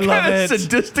a. I love What kind of it.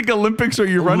 sadistic Olympics are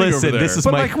you running Listen, over there? this is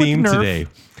But my like with theme Nerf. today.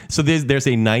 So there's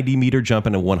a 90-meter jump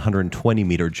and a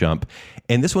 120-meter jump,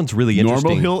 and this one's really interesting.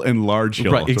 normal hill and large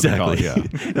hill. Right, that's what they call exactly.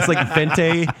 it, yeah. It's like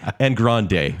Vente and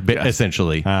Grande,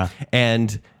 essentially.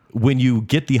 And when you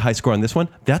get the high score on this one,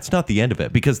 that's not the end of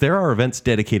it because there are events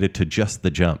dedicated to just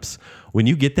the jumps. When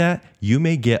you get that, you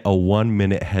may get a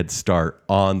 1-minute head start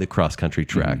on the cross-country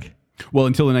track. Well,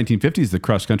 until the 1950s, the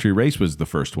cross-country race was the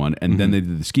first one, and then they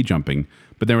did the ski jumping.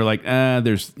 But they were like,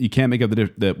 you can't make up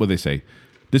the what they say.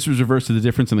 This was reversed to the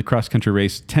difference in the cross-country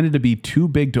race tended to be too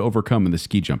big to overcome in the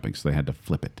ski jumping, so they had to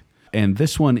flip it. And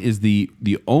this one is the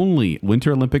only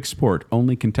Winter Olympic sport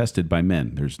only contested by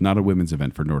men. There's not a women's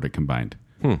event for Nordic combined.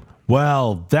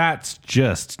 Well, that's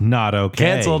just not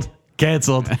okay.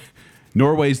 Canceled.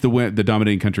 Norway's the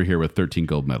dominating country here with 13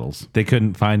 gold medals. They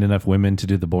couldn't find enough women to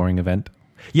do the boring event.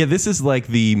 Yeah, this is like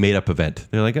the made-up event.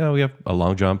 They're like, oh, we have a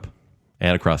long jump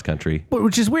and a cross-country.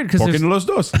 Which is weird because Porque no los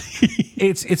dos.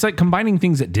 it's like combining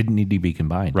things that didn't need to be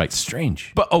combined. Right. It's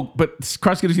strange. But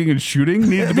cross-country skiing and shooting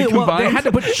needed to be Well, combined. they had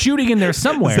to put shooting in there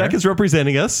somewhere. Zach is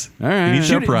representing us. All right. You need to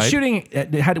shooting. pride. Shooting.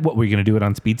 What were you going to do it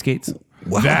on speed skates?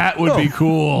 That would be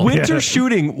cool. Winter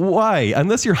shooting. Why?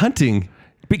 Unless you're hunting.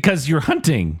 Because you're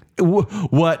hunting.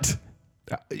 What?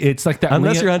 It's like that.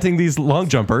 Unless you're hunting these long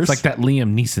jumpers. It's like that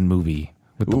Liam Neeson movie.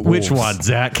 With the Which wolves. one,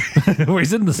 Zach? Where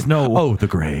he's in the snow. Oh, the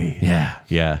gray. yeah.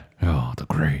 Yeah. Oh, the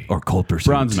gray. Or cold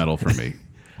pursuit. Bronze medal for me.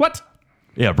 What?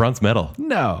 Yeah, bronze medal.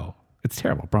 No. It's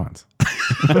terrible. Bronze.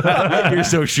 You're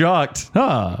so shocked.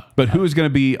 But who is going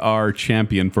to be our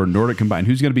champion for Nordic combined?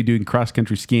 Who's going to be doing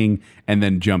cross-country skiing and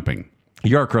then jumping?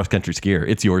 You're a cross-country skier.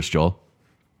 It's yours, Joel.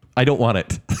 I don't want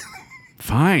it.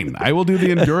 Fine. I will do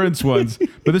the endurance ones,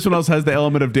 but this one also has the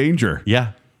element of danger.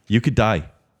 Yeah. You could die.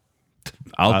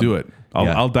 I'll do it.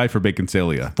 yeah. I'll die for Bacon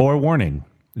Salia. Forewarning.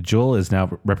 Joel is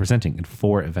now representing in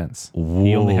 4 events.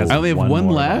 He only has I only have one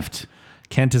more left.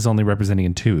 Kent is only representing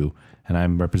in 2, and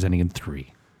I'm representing in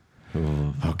 3.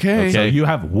 Okay. So you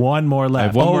have one more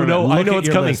left. one Oh, more no. Look I know at what's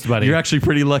your coming. list, buddy. You're actually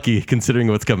pretty lucky considering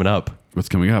what's coming up. What's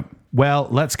coming up? Well,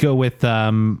 let's go with, I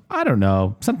don't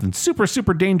know, something super,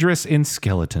 super dangerous in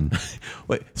skeleton.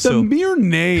 Wait, The so mere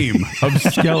name of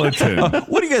skeleton.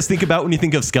 what do you guys think about when you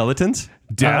think of skeletons?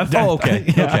 Death. Oh, okay.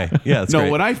 Okay. Yeah, that's No,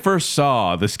 great. when I first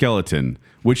saw the skeleton,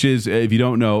 which is, if you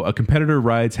don't know, a competitor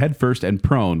rides headfirst and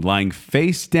prone, lying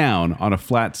face down on a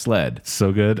flat sled.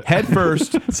 So good.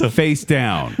 Headfirst, face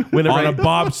down on a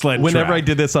bobsled Whenever track. I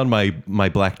did this on my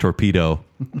black torpedo,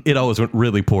 it always went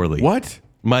really poorly. What?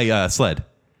 My sled.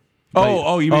 You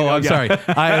mean? I'm sorry.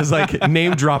 I was like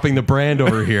name dropping the brand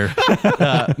over here.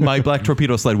 My black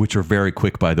torpedo sled, which are very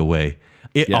quick, by the way,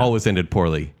 it always ended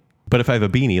poorly. But if I have a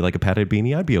beanie, like a padded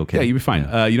beanie, I'd be okay. Yeah, you'd be fine.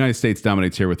 United States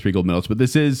dominates here with 3 gold medals, but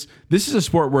this is a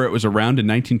sport where it was around in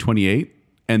 1928,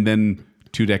 and then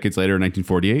 2 decades later in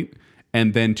 1948,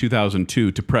 and then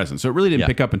 2002 to present. So it really didn't Yeah.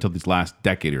 pick up until this last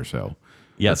decade or so.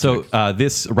 Yeah. So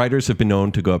this riders have been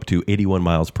known to go up to 81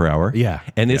 miles per hour. Yeah.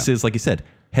 And this is, like you said,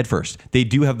 head first. They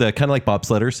do have the kind of like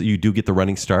bobsledders. So you do get the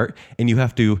running start, and you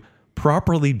have to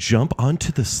properly jump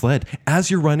onto the sled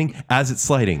as you're running, as it's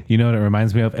sliding. You know what it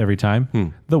reminds me of every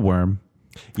time? The worm.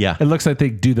 Yeah. It looks like they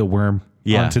do the worm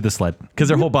Yeah. onto the sled. Because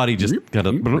their whole body just kind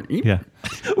of. Yeah.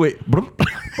 Wait.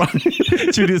 Should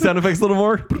we do the sound effects a little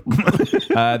more?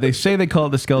 They say they call it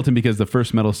the skeleton because the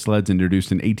first metal sleds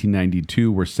introduced in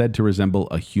 1892 were said to resemble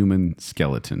a human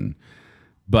skeleton.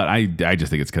 But I just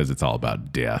think it's because it's all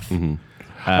about death.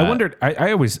 I wondered,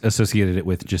 I always associated it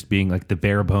with just being like the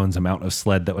bare bones amount of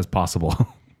sled that was possible.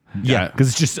 Yeah. Because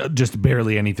it's just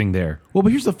barely anything there. Well,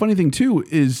 but here's the funny thing too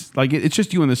is like it's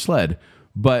just you and the sled,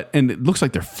 and it looks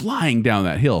like they're flying down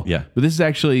that hill. Yeah. But this is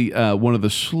actually one of the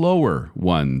slower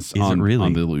ones Is it on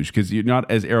really? the luge because you're not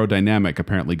as aerodynamic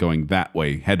apparently going that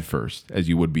way head first as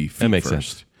you would be feet That makes first.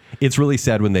 sense. It's really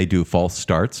sad when they do false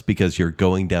starts because you're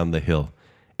going down the hill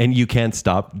and you can't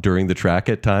stop during the track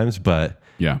at times, but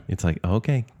Yeah. it's like,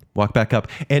 okay, walk back up.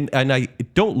 And I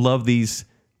don't love these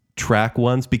track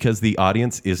ones because the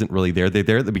audience isn't really there. They're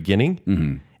there at the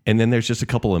beginning. And then there's just a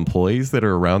couple employees that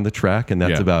are around the track and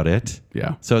that's Yeah. about it.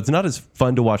 Yeah. So it's not as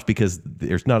fun to watch because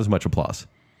there's not as much applause.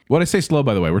 When I say slow,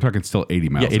 by the way, we're talking still 80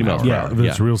 miles. Yeah, 80 an miles hour. per hour.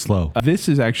 It's real slow. This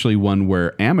is actually one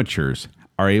where amateurs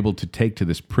are able to take to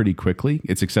this pretty quickly.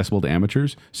 It's accessible to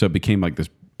amateurs, so it became like this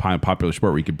popular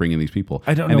sport where you could bring in these people.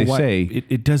 I don't and know they why. say,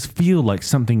 It does feel like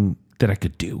something that I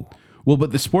could do. well,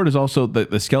 but the sport is also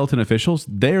the skeleton officials.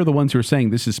 They are the ones who are saying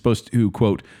this is supposed to,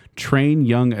 quote, train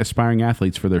young aspiring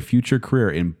athletes for their future career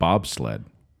in bobsled.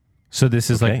 So this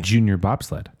is Okay. like junior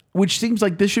bobsled. Which seems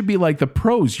like this should be like the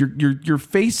pros. You're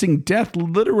facing death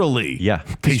literally. Yeah.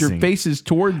 because your Facing. face is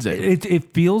towards it.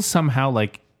 It feels somehow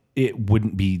like it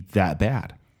wouldn't be that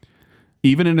bad.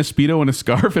 Even in a Speedo and a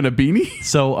scarf and a beanie.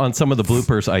 So on some of the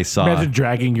bloopers I saw, Imagine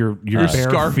dragging your bare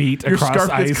feet your across scarf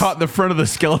ice. gets caught in the front of the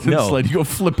skeleton No. sled. You go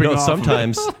flipping no, off.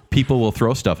 sometimes people will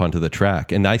throw stuff onto the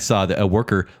track. And I saw that a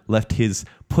worker left his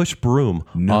push broom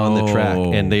on the track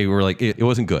and they were like, it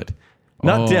wasn't good.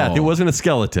 Not death. It wasn't a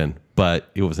skeleton,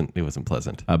 but it wasn't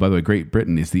pleasant. By the way, Great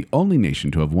Britain is the only nation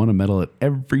to have won a medal at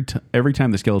every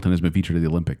time the skeleton has been featured at the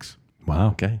Olympics. Wow.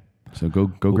 Okay. So go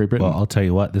Great Britain. Well, I'll tell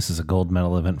you what, this is a gold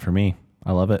medal event for me.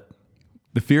 I love it.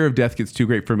 The fear of death gets too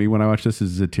great for me when I watch this.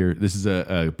 This is a tier. This is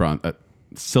a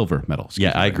silver medal. Excuse Yeah,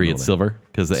 me, I right, agree. middle It's there. silver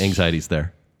because the anxiety's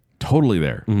there. Totally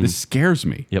there. This scares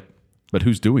me. Yep. But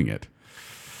who's doing it?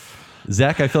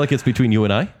 Zach, I feel like it's between you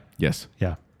and I. Yes.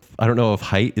 Yeah. I don't know if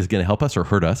height is going to help us or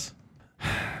hurt us.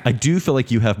 I do feel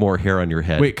like you have more hair on your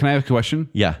head. Wait, can I have a question?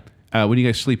 Yeah. When do you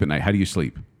guys sleep at night? How do you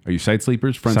sleep? Are you side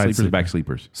sleepers, front Side sleepers, sleeper. back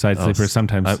sleepers? Side sleeper,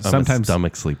 sometimes. I'm sometimes a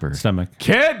stomach sleeper. Stomach.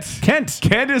 Kent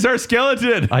is our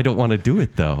skeleton. I don't want to do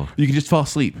it though. You can just fall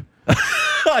asleep.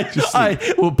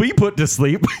 I will be put to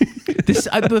sleep.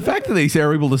 The fact that they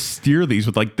are able to steer these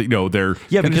with like their Yeah,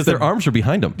 kinda because just their arms are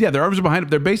behind them. Yeah, their arms are behind them.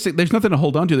 They're basic. There's nothing to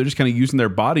hold on to. They're just kind of using their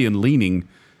body and leaning.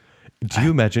 Do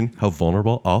you imagine how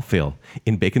vulnerable I'll feel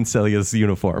in Bacon Celia's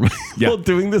uniform while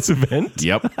doing this event?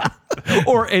 Yep.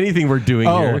 Or anything we're doing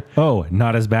here?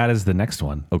 Not as bad as the next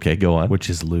one, Okay, go on. which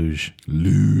is luge.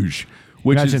 Luge.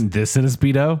 Which Imagine this in a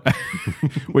Speedo.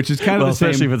 which is kind Well, of the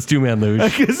especially same. if it's two-man luge.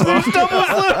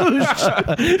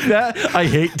 I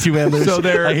hate two-man luge. So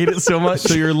they're- I hate it so much.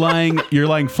 So you're lying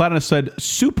flat on a sled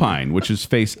supine, which is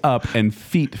face up and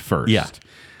feet first. Yeah.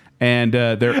 And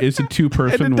there is a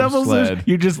two-person double sled luge,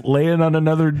 you're just laying on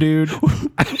another dude.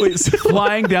 Wait, so,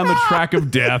 flying down the track of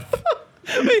death.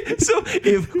 so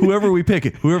if whoever we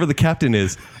pick, whoever the captain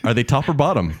is, are they top or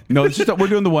bottom? No, it's just that we're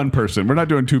doing the one person. We're not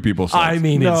doing two people sleds. I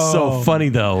mean, it's so No. funny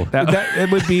though. that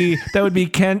would be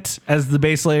Kent as the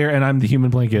base layer, and I'm the human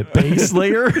blanket. Base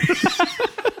layer.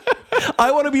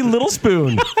 I want to be Little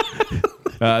Spoon.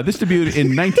 This debuted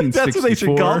in 1964. That's what they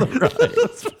should call them,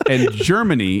 right? And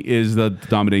Germany is the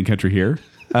dominating country here.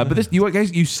 But this,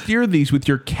 you steer these with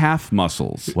your calf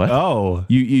muscles. What? Oh,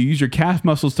 You use your calf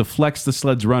muscles to flex the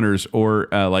sled's runners, or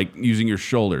like using your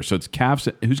shoulders. So it's calves.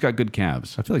 Who's got good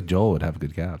calves? I feel like Joel would have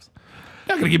good calves.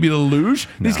 Not gonna give you the luge.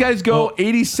 These guys go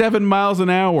 87 miles an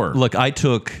hour. Look,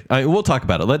 we'll talk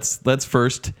about it. Let's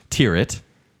first tier it,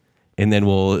 and then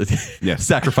we'll Yes.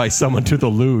 sacrifice someone to the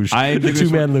luge. I the give this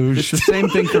two-man one- luge. It's the same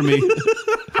thing for me.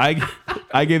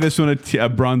 I gave this one a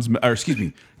bronze, or excuse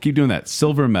me, keep doing that,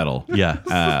 silver medal. Yeah.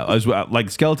 As well, like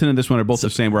Skeleton and this one are both the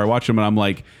same. Where I watch them and I'm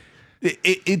like,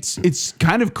 it's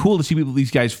kind of cool to see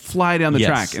these guys fly down the Yes.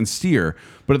 track and steer,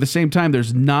 but at the same time,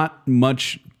 there's not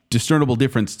much discernible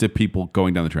difference to people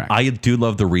going down the track. I do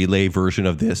love the relay version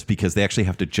of this because they actually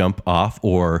have to jump off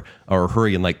or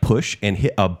hurry and like push and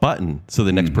hit a button so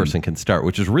the next person can start,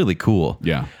 which is really cool.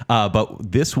 Yeah.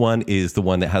 But this one is the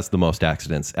one that has the most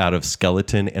accidents out of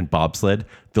skeleton and bobsled.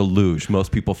 The luge,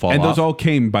 most people fall and off. those all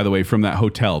came, by the way, from that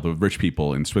hotel, the rich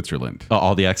people in Switzerland.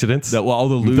 all the accidents. All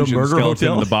the luge and murder skeleton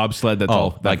hotel? and the bobsled. That's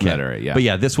all. I That's get that it. area. Yeah. But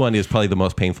yeah, this one is probably the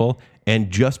most painful. And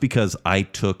just because I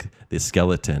took this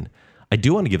skeleton, I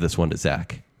do want to give this one to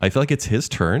Zach. I feel like it's his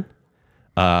turn.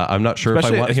 I'm not sure if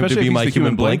I want him to Especially be if my he's the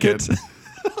human blanket,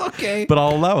 Okay, but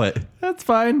I'll allow it. that's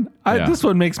fine. Yeah. This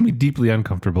one makes me deeply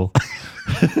uncomfortable.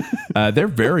 They're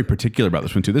very particular about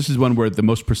this one too. This is one where the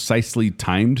most precisely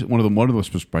timed, one of the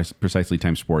most precisely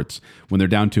timed sports, when they're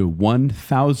down to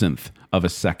 1,000th of a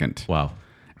second. Wow.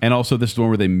 And also, this is one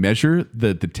where they measure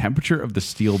the temperature of the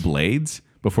steel blades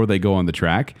before they go on the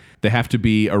track. They have to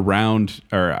be around,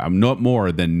 or not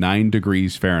more than 9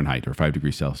 degrees Fahrenheit or 5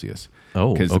 degrees Celsius.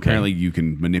 Oh, because okay. apparently you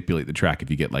can manipulate the track if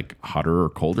you get like hotter or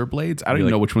colder blades. I don't even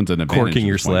like know which one's an advantage. Corking at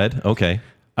your this point. sled. Okay.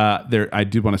 I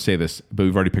did want to say this, but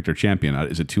we've already picked our champion.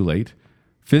 Is it too late?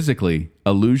 Physically,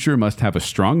 a luger must have a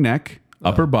strong neck,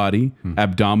 upper body,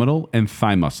 abdominal, and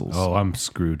thigh muscles. Oh, I'm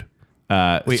screwed.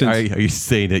 Wait, Since- are you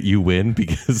saying that you win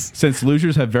because Since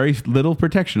losers have very little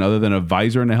protection other than a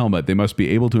visor and a helmet, they must be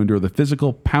able to endure the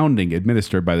physical pounding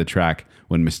administered by the track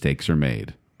when mistakes are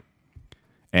made.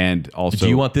 And also, do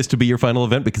you want this to be your final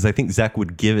event? Because I think Zach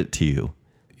would give it to you.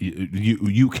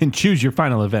 You can choose your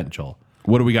final event, Joel.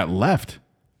 what do we got left?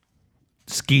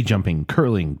 Ski jumping,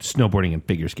 curling, snowboarding, and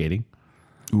figure skating.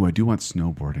 Ooh, I do want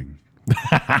snowboarding.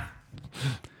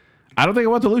 I don't think I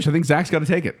want the luge. I think Zach's got to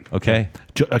take it. Okay.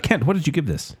 Kent, what did you give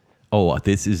this? Oh,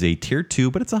 this is a tier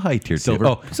 2, but it's a high tier Silver. 2.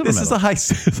 Oh, Silver this is a high.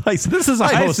 This is a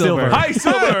high silver. Hi,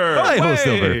 silver. Hi, ho,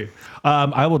 silver.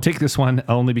 I will take this one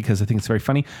only because I think it's very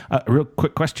funny. Real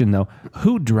quick question though: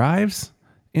 who drives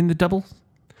in the double?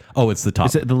 Oh, it's the top.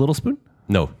 Is it the Little Spoon?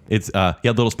 No, it's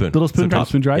Little Spoon. Little Spoon It's the top. drives?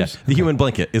 Spoon drives? Yeah. The human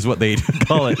blanket is what they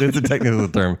call it. It's a technical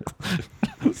term.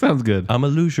 Sounds good. I'm a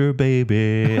loser,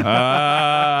 baby.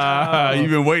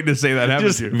 You've been waiting to say that, haven't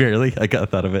Just you? barely. I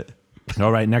thought of it.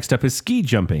 All right, next up is ski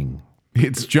jumping.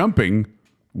 It's jumping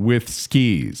with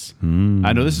skis. I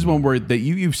know this is one where that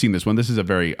you've seen this one. This is a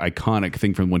very iconic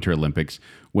thing from Winter Olympics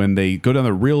when they go down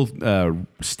the real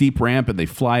steep ramp and they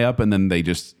fly up and then they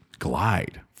just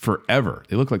glide forever.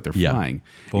 They look like they're Yeah. flying.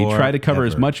 And you try to cover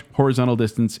as Forever. much horizontal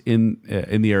distance in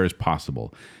the air as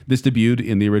possible. This debuted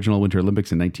in the original Winter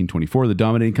Olympics in 1924. The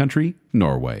dominating country,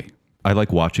 Norway. I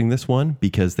like watching this one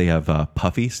because they have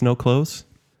puffy snow clothes.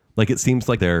 Like it seems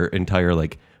like their entire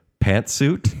like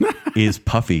pantsuit is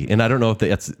puffy, and I don't know if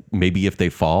that's maybe if they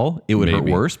fall, it would hurt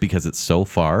Maybe. worse because it's so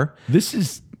far.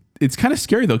 It's kind of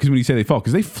scary though, because when you say they fall,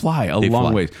 because they fly a long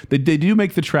fly. ways. They do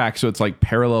make the track so it's like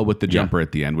parallel with the jumper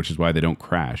at the end, which is why they don't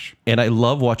crash. And I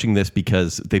love watching this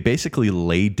because they basically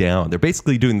lay down. They're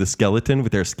basically doing the skeleton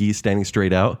with their skis standing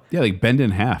straight out. Yeah, like bend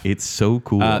in half. It's so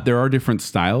cool. There are different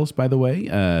styles, by the way.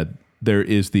 There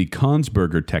is the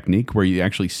Konsberger technique, where you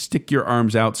actually stick your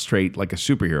arms out straight like a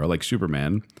superhero, like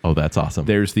Superman. Oh, that's awesome.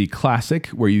 There's the classic,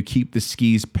 where you keep the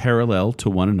skis parallel to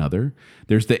one another.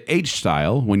 There's the H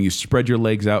style, when you spread your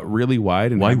legs out really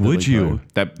wide. And Why have the would leg you?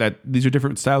 power. These are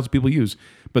different styles people use.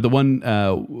 But the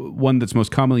one that's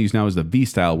most commonly used now is the V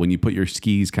style, when you put your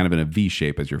skis kind of in a V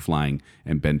shape as you're flying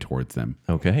and bend towards them.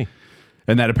 Okay.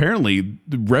 And that apparently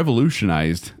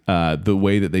revolutionized the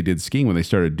way that they did skiing when they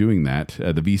started doing that,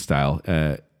 the V style.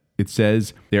 It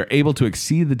says they're able to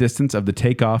exceed the distance of the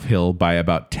takeoff hill by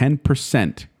about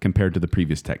 10% compared to the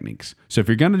previous techniques. So if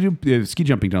you're going to do ski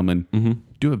jumping, gentlemen,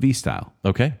 do a V style.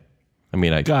 Okay. I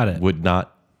mean, I Got it. would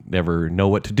not ever know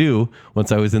what to do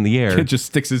once I was in the air. It just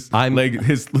sticks his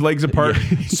legs apart.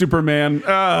 Superman.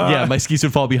 Yeah, my skis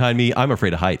would fall behind me. I'm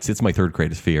afraid of heights. It's my third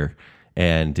greatest fear.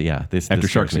 And yeah, this After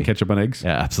this sharks scares and me. ketchup on eggs.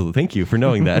 Yeah, absolutely. Thank you for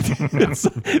knowing that.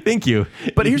 Thank you.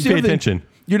 But here's the pay other thing. attention.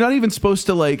 You're not even supposed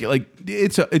to like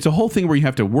it's a whole thing where you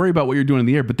have to worry about what you're doing in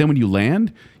the air. But then when you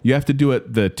land, you have to do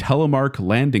it the telemark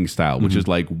landing style, which is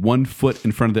like 1 foot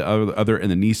in front of the other and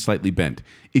the knees slightly bent.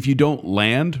 If you don't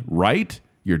land right,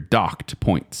 you're docked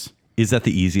points. Is that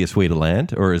the easiest way to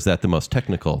land, or is that the most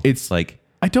technical? It's like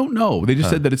I don't know. They just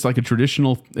said that it's like a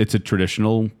traditional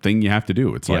thing you have to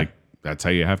do. It's Yeah. like that's how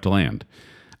you have to land.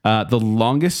 The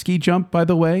longest ski jump, by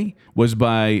the way, was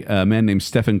by a man named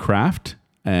Stefan Kraft,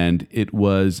 and it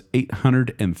was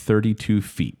 832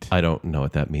 feet. I don't know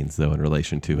what that means though in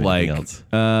relation to anything Like else.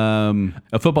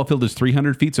 a football field is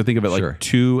 300 feet, so think of it Sure. like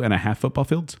 2.5 football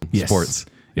fields. Sports.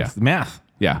 Yeah, It's math.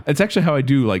 yeah. It's actually how I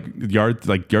do like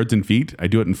yards and feet. I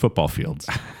do it in football fields.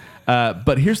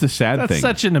 But here's the sad That's thing.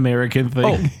 such an American thing.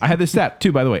 Oh, I had this stat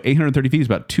too, by the way. 830 feet is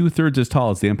about 2/3 as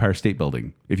tall as the Empire State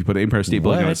Building. If you put the Empire State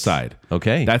Building on What? its side,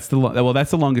 Okay. that's the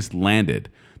longest landed.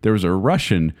 There was a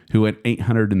Russian who went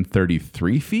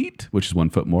 833 feet, which is 1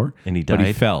 foot more, And he But he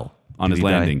died? fell on Did his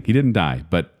he die? landing. He didn't die,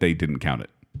 but they didn't count it.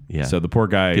 Yeah. So the poor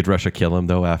guy Did Russia kill him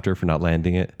though after for not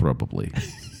landing it? probably.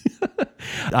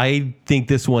 I think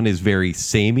this one is very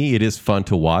samey. It is fun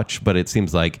to watch, but it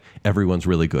seems like everyone's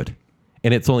really good.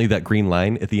 And it's only that green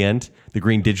line at the end, the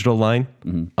green digital line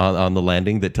on the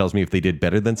landing that tells me if they did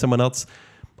better than someone else.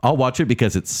 I'll watch it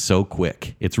because it's so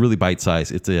quick. It's really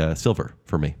bite-sized. It's a silver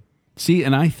for me. See,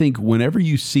 and I think whenever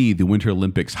you see the Winter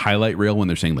Olympics highlight reel when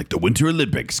they're saying like the Winter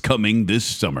Olympics coming this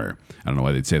summer, I don't know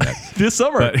why they'd say that. This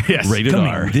summer, But, yes, rated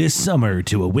R. this summer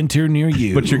to a winter near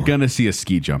you. But you're gonna see a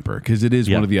ski jumper because it is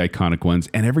Yeah. one of the iconic ones.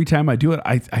 And every time I do it,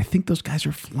 I think those guys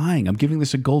are flying. I'm giving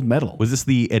this a gold medal. Was this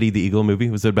the Eddie the Eagle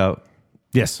movie? Was it about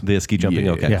yes, the ski jumping?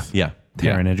 Yeah. Okay. Yeah.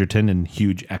 Taron Egerton and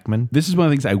Hugh Ekman. This is one of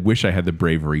the things I wish I had the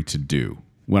bravery to do.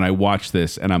 When I watch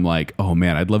this and I'm like, oh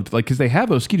man, I'd love to, like, because they have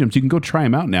those ski jumps. You can go try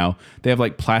them out now. They have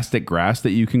like plastic grass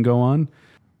that you can go on.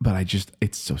 But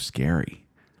it's so scary.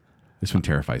 This one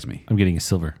terrifies me. I'm getting a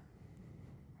silver.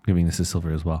 Giving this a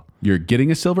silver as well. You're getting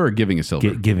a silver or giving a silver?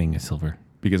 Giving a silver.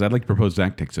 Because I'd like to propose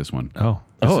Zach takes this one. Oh.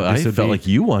 Oh, I would felt be like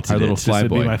you wanted our little it. fly-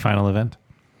 This would be boy. my final event.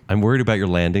 I'm worried about your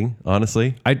landing,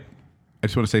 honestly. I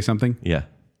just want to say something. Yeah.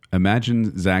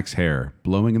 Imagine Zach's hair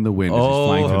blowing in the wind as he's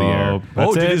flying through the air.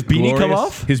 Oh, did it. his beanie come Glorious-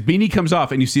 off? His beanie comes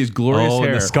off, and you see his glorious Oh, and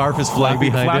hair. the scarf is flying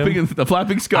behind him. The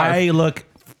flapping scarf. I look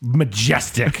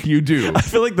majestic. You do. I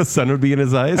feel like the sun would be in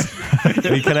his eyes. And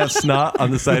he kind of have snot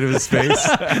on the side of his face.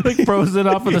 Like frozen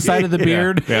off of the side of the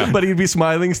beard. Yeah. But he'd be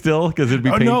smiling still because it'd be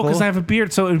Oh painful. no, because I have a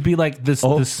beard, so it would be like this.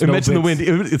 Oh, this snow imagine the bits.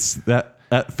 wind. It's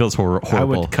that feels horrible. I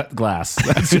would cut glass.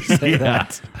 Let's just say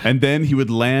that. And then he would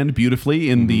land beautifully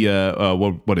in the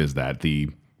what is that? The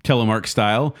telemark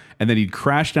style, and then he'd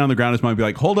crash down on the ground. His mom would be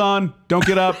like, "Hold on, don't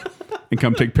get up," and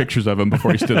come take pictures of him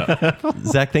before he stood up.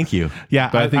 Zach, thank you. Yeah,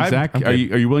 But I think Zach, I'm are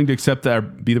you willing to accept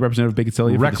that? Be the representative of Bacon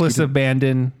Celia? reckless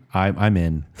abandon. I'm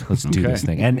in. Let's do Okay. this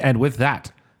thing. And with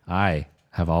that, I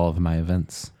have all of my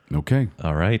events. Okay.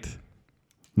 All right.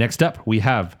 Next up, we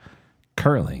have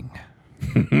curling.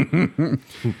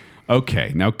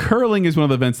 Okay. Now, curling is one of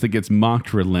the events that gets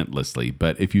mocked relentlessly,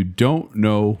 but if you don't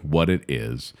know what it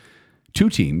is, two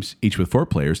teams, each with 4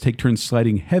 players, take turns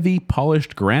sliding heavy,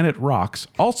 polished granite rocks,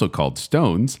 also called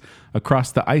stones,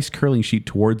 across the ice curling sheet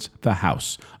towards the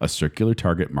house, a circular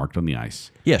target marked on the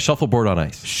ice. Yeah, shuffleboard on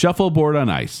ice. Shuffleboard on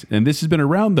ice. And this has been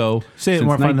around, though, Say it since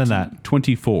more fun than that.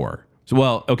 24. So,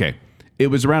 well, okay. It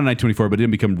was around 1924, but it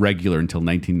didn't become regular until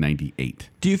 1998.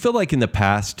 Do you feel like in the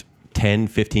past 10,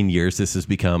 15 years, this has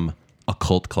become a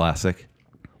cult classic?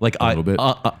 Like, A little bit.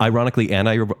 Ironically and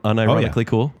unironically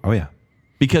cool? Oh yeah.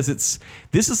 Because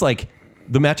this is like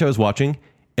the match I was watching.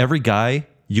 Every guy,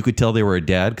 you could tell they were a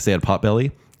dad because they had a pot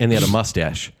belly and they had a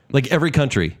mustache. Like every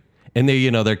country. And they,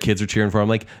 their kids are cheering for them,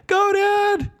 like, go,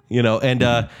 Dad! And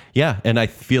and I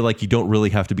feel like you don't really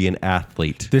have to be an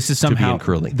athlete This is to be somehow in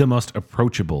curling. the most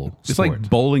approachable It's sport. like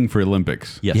bowling for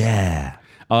Olympics. Yes. Yeah.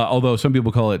 Although some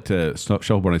people call it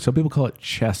shuffleboard, some people call it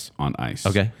chess on ice.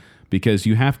 Okay. Because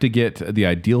you have to get the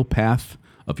ideal path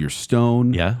of your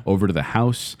stone over to the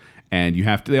house. And you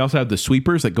have to. They also have the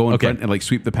sweepers that go in front and like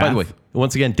sweep the path. By the way,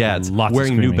 once again, dads Lots of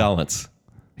wearing New screaming. Balance.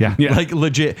 Yeah. Like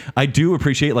legit, I do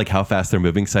appreciate like how fast they're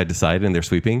moving side to side and they're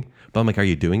sweeping. But I'm like, are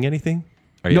you doing anything?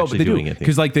 Are you No, actually but they do doing anything?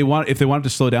 because like if they want it to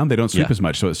slow down, they don't sweep Yeah. as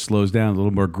much, so it slows down, a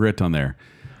little more grit on there.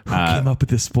 Who came up with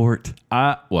this sport?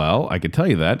 Well, I could tell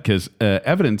you that because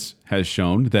evidence has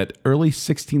shown that early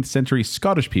 16th century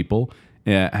Scottish people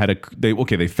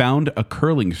they found a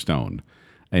curling stone,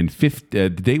 and the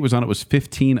date was on it was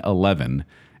 1511,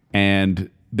 and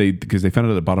because they found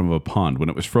it at the bottom of a pond when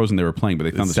it was frozen. They were playing, but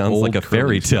they found this Sounds old like a fairy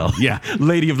curling stone. tale. Yeah,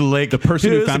 Lady of the Lake. the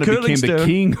person who Here's found a it curling became the stone.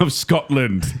 king of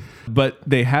Scotland. But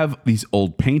they have these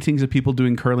old paintings of people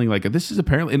doing curling. Like this is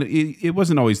apparently, and it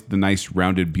wasn't always the nice,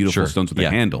 rounded, beautiful Sure. stones with a Yeah.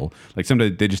 handle. Like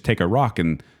sometimes they just take a rock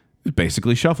and it's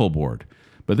basically shuffleboard.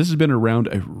 But this has been around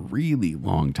a really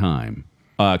long time.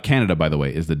 Canada, by the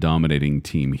way, is the dominating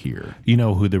team here. You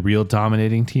know who the real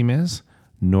dominating team is?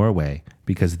 Norway,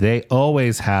 because they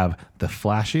always have the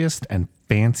flashiest and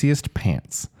fanciest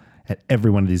pants at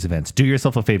every one of these events. Do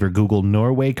yourself a favor, Google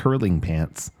Norway curling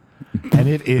pants, and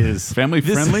it is Family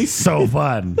friendly? so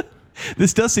fun.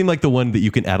 This does seem like the one that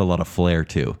you can add a lot of flair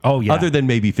to. Oh, yeah. Other than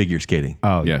maybe figure skating.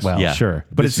 Oh, Yes. well, Yeah. sure,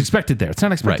 but it's expected there. It's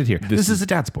not expected Right. here. This is a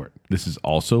dad sport. This is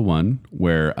also one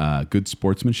where good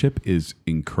sportsmanship is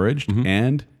encouraged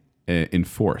and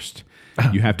enforced.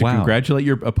 You have to Wow. congratulate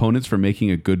your opponents for making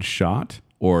a good shot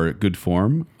or good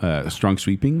form, strong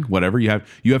sweeping, whatever. You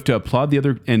have to applaud the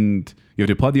other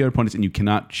opponents, and you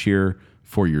cannot cheer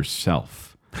for yourself.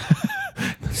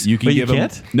 You can But you give them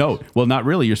can't? no. Well, not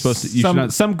really. You're supposed to. You should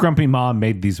not. Some grumpy mom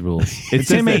made these rules. It's says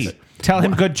Timmy. this. Tell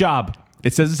him good job.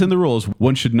 It says it's in the rules.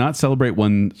 One should not celebrate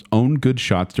one's own good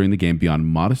shots during the game beyond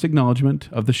modest acknowledgement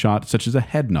of the shot, such as a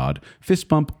head nod, fist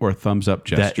bump, or a thumbs up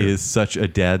gesture. That is such a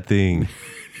dad thing.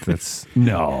 That's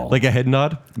no. Like a head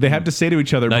nod? They have to say to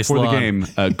each other Nice before the lawn. game,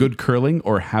 "Good curling"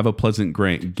 or "Have a pleasant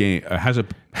game."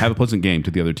 Have a pleasant game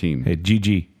to the other team. Hey,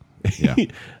 GG. Yeah.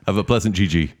 Of a pleasant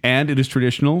GG. And it is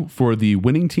traditional for the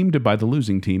winning team to buy the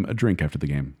losing team a drink after the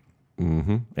game.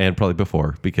 And probably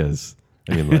before, because,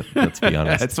 let's be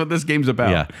honest. That's what this game's about.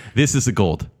 Yeah, this is the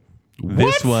gold.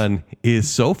 This one is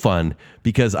so fun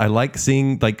because I like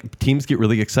seeing like teams get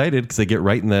really excited because they get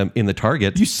right in the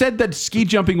target. You said that ski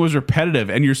jumping was repetitive,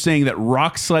 and you're saying that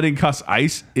rock sledding costs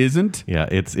ice isn't? Yeah,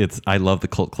 it's. I love the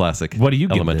cult classic. What do you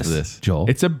give element this, to this? Joel?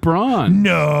 It's a bronze.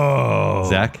 no.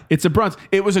 Zach. It's a bronze.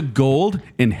 It was a gold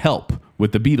in Help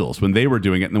with the Beatles when they were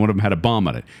doing it, and then one of them had a bomb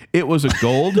on it. It was a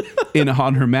gold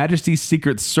on Her Majesty's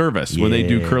Secret Service when they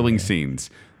do curling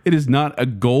scenes. It is not a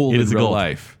gold It in is a real gold.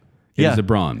 life. It is a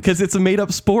bronze. because it's a made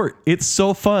up sport. It's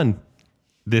so fun.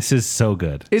 This is so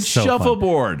good. It's so fun.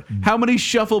 shuffleboard. How many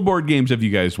shuffleboard games have you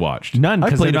guys watched? None I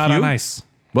because played they're a not on few. ice.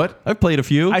 What? I've played a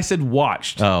few. I said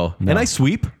watched. and I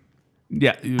sweep.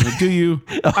 Yeah. Do you?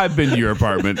 I've been to your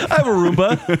apartment. I have a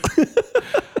Roomba.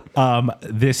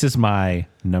 This is my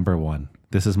number one.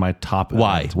 This is my top.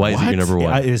 Why? event. Why is it your number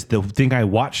one? It is the thing I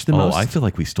watch the Oh, most. I feel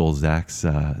like we stole Zach's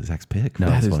pick. For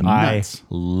No, this is one. not- I nuts.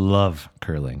 love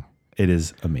curling. It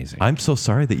is amazing. I'm so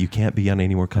sorry that you can't be on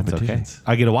any more It's okay. competitions.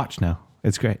 I get to watch now.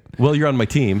 It's great. Well, you're on my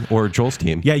team or Joel's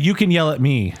team. Yeah, you can yell at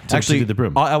me to do the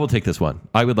broom. I will take this one.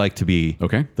 I would like to be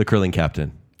Okay. the curling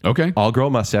captain. Okay. I'll grow a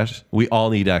mustache. We all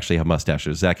need to actually have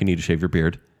mustaches. Zach, you need to shave your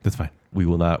beard. That's fine. We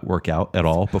will not work out at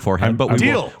all beforehand, but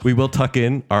Deal. we will tuck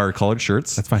in our collared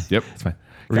shirts. That's fine. Yep. That's fine.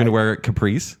 We're going to wear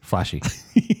capris. Flashy.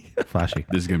 Flashy.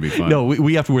 This is gonna be fun. No,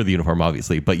 we have to wear the uniform,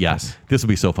 obviously, but yes, this will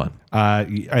be so fun.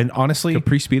 And honestly,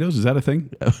 Capri Speedos, is that a thing?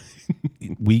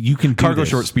 you can do Cargo this.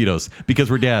 short Speedos because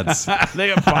we're dads. They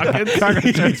have pockets.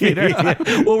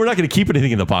 Well, we're not going to keep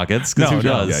anything in the pockets because who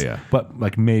does? Yeah. But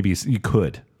like maybe you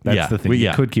could. That's Yeah, the thing.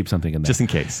 yeah. You could keep something in there. Just in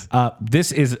case.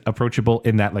 This is approachable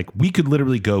in that like we could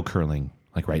literally go curling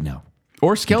like right now.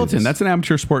 Or skeleton. That's an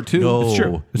amateur sport too. No. It's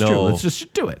true. It's true. Let's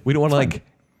just do it. We don't want to like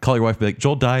call your wife and be like,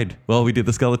 Joel died. Well, we did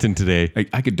the skeleton today.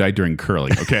 I could die during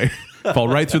curling. Okay. Fall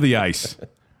right through the ice.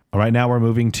 All right, now we're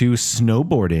moving to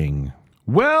snowboarding.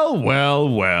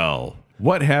 Well.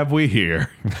 What have we here?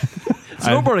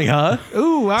 Snowboarding, huh?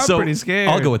 Ooh, I'm So, pretty scared.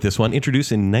 I'll go with this one.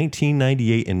 Introduced in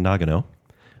 1998 in Nagano.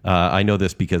 I know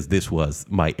this because this was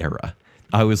my era.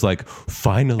 I was like,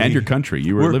 finally. And your country.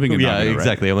 You were living in Yeah, Nagano, right?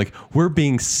 exactly. I'm like, we're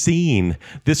being seen.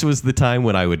 This was the time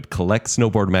when I would collect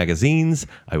snowboard magazines.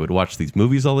 I would watch these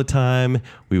movies all the time.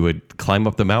 We would climb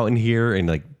up the mountain here and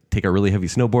like take our really heavy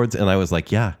snowboards. And I was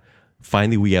like, yeah,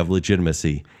 finally we have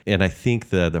legitimacy. And I think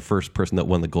the first person that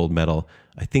won the gold medal,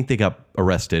 I think they got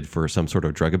arrested for some sort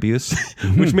of drug abuse,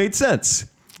 which made sense.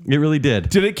 It really did.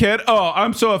 Did it, kid? Oh,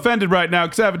 I'm so offended right now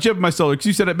because I have a chip in my shoulder because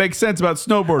you said it makes sense about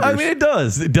snowboarders. I mean, it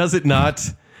does. Does it not?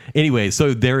 Anyway,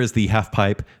 so there is the half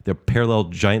pipe, the parallel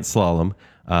giant slalom,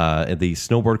 the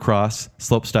snowboard cross,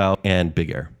 slope style, and big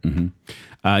air.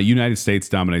 United States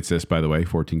dominates this, by the way,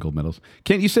 14 gold medals.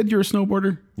 Kent, you said you're a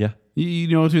snowboarder? Yeah. You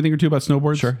know anything or two about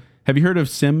snowboards? Sure. Have you heard of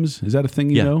Sims? Is that a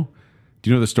thing you know? Do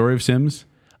you know the story of Sims?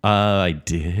 I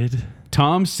did.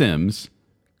 Tom Sims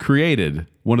created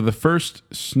one of the first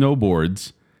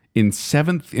snowboards in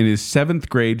his seventh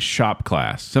grade shop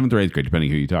class, 7th or 8th grade,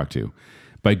 depending who you talk to,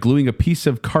 by gluing a piece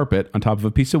of carpet on top of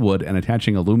a piece of wood and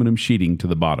attaching aluminum sheeting to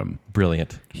the bottom.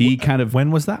 Brilliant. He kind of... When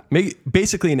was that?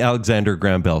 Basically an Alexander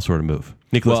Graham Bell sort of move.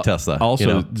 Nikola Tesla.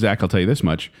 Also, Zach, I'll tell you this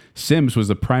much. Sims was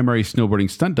the primary snowboarding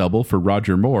stunt double for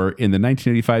Roger Moore in the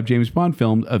 1985 James Bond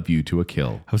film A View to a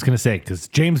Kill. I was going to say, because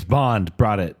James Bond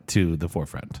brought it to the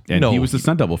forefront. And No. he was the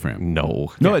stunt double for him.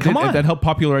 No. No, come on. that helped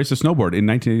popularize the snowboard in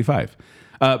 1985.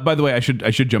 By the way, I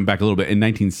should jump back a little bit. In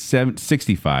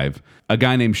 1965, a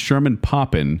guy named Sherman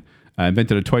Poppin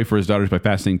invented a toy for his daughters by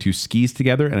fastening 2 skis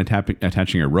together and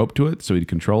attaching a rope to it so he'd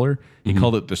control her. He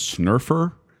called it the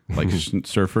Snurfer, like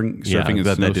surfing and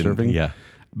snow surfing. Yeah.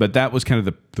 But that was kind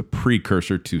of the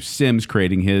precursor to Sims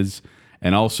creating his,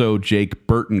 and also Jake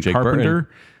Burton Carpenter,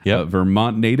 Yep.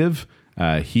 Vermont native.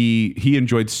 He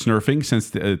enjoyed snurfing since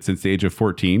the age of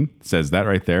 14. Says that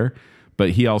right there.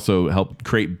 But he also helped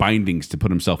create bindings to put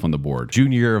himself on the board.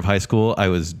 Junior year of high school, I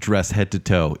was dressed head to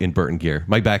toe in Burton gear.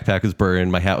 My backpack was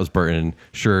Burton, my hat was Burton,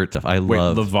 shirt. I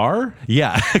love LeVar?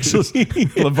 Yeah, actually.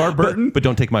 LeVar Burton? But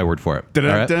don't take my word for it. Dun,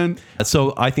 all right? dun.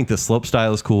 So I think the slope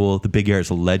style is cool. The big air is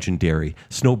legendary.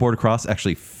 Snowboard cross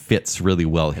actually fits really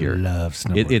well here. love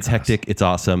snowboard It's cross. hectic. It's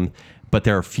awesome. But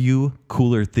there are few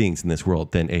cooler things in this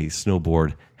world than a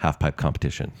snowboard half pipe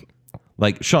competition.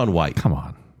 Like Shaun White. Come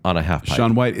on. On a half pipe.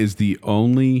 Shaun White is the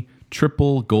only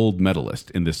triple gold medalist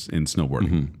in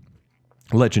snowboarding.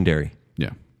 Legendary.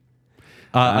 Yeah.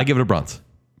 I give it a bronze.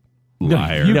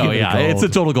 Liar. you No, give it a yeah, it's a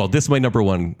gold. total gold. This is my number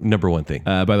one thing.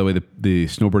 By the way, the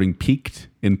snowboarding peaked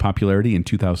in popularity in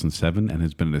 2007 and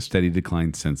has been in a steady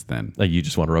decline since then. You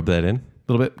just want to rub that in? A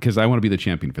little bit, because I want to be the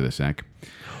champion for this, Zach.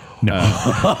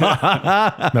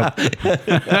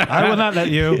 I will not let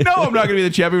you. No, I'm not going to be the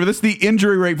champion for this. The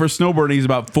injury rate for snowboarding is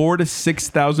about 4,000 to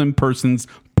 6,000 persons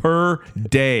per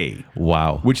day.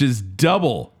 Wow. Which is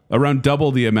around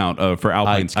double the amount for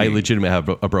alpine I skiing. legitimately have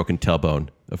a broken tailbone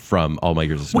from all my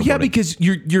years of snowboarding. Well, yeah, because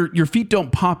your feet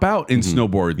don't pop out in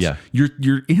snowboards. Yeah.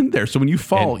 You're in there, so when you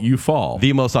fall, you fall.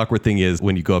 The most awkward thing is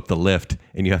when you go up the lift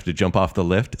and you have to jump off the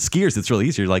lift. Skiers, it's really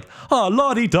easy. You're like,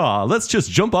 la-di-da, let's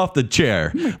just jump off the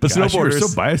chair. But gosh, you are snowboarders,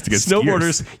 so biased against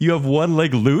snowboarders, you have one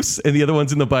leg loose and the other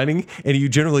one's in the binding, and you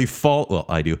generally fall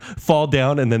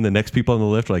down, and then the next people on the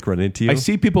lift like run into you. I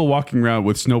see people walking around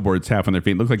with snowboards half on their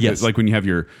feet. It looks like Yes. like when you have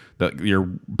your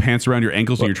pants around your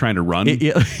ankles and you're trying to run.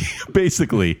 Yeah,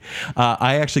 basically.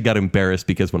 I actually got embarrassed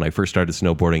because when I first started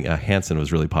snowboarding, Hansen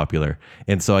was really popular.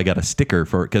 And so I got a sticker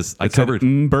because I covered...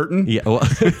 Burton? Yeah, well,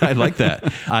 I like that.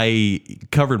 I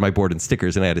covered my board in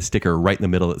stickers, and I had a sticker right in the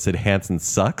middle that said Hansen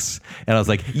sucks. And I was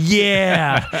like,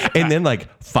 yeah. And then like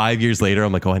 5 years later,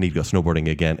 I'm like, oh, I need to go snowboarding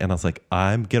again. And I was like,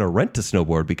 I'm going to rent a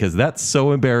snowboard because that's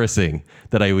so embarrassing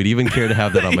that I would even care to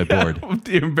have that on my board.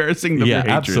 Embarrassing the Yeah,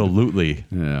 hatred. absolutely.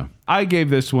 Yeah. I gave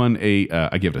this one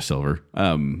I give it a silver.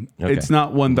 It's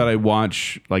not one that I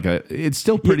watch it's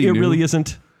still pretty It new. really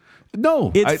isn't.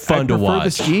 No, It's fun to I prefer the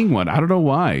watch. skiing one. I don't know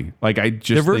why. Like I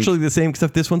just They're virtually the same,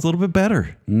 except this one's a little bit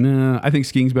better. No, I think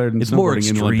skiing's better than It's more snowboarding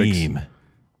in the Olympics. extreme.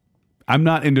 I'm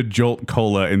not into Jolt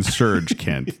Cola and Surge,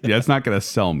 Kent. Yeah, it's not going to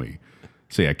sell me.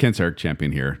 So yeah, Kent's our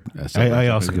champion here. I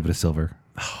also give it a silver.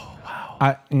 Oh,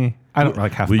 wow. I don't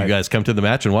like half Will you pipe. guys come to the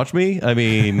match and watch me? I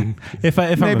mean, If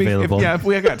I'm Maybe available. if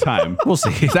we got time, We'll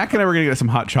see. Zach and I were going to get some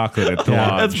hot chocolate at the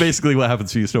lodge. that's basically what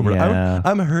happens to you, snowboarder. Yeah.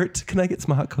 I'm hurt. Can I get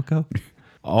some hot cocoa?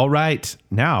 All right,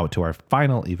 now to our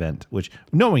final event, which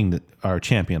knowing that our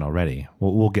champion already,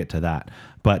 we'll get to that.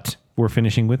 But we're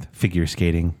finishing with figure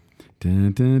skating.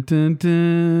 Dun, dun, dun,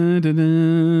 dun, dun,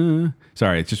 dun.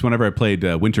 Sorry, it's just whenever I played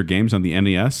Winter Games on the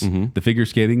NES, the figure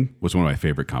skating was one of my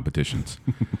favorite competitions.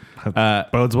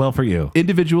 Bodes well for you.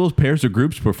 Individuals, pairs, or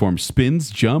groups perform spins,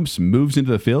 jumps, moves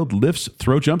into the field, lifts,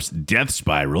 throw jumps, death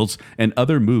spirals, and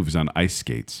other moves on ice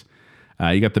skates.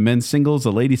 You got the men's singles,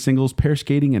 the ladies singles, pair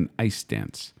skating, and ice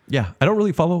dance. Yeah, I don't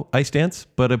really follow ice dance,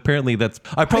 but apparently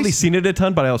I've probably seen it a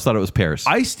ton, but I always thought it was pairs.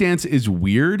 Ice dance is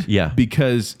weird, Yeah.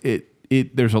 because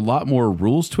there's a lot more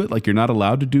rules to it. Like you're not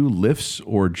allowed to do lifts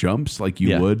or jumps like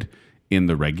you would in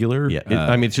the regular. Yeah.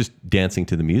 It's just dancing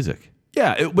to the music.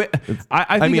 Yeah.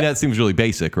 I think that seems really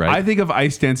basic, right? I think of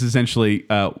ice dance essentially,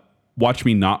 watch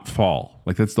me not fall.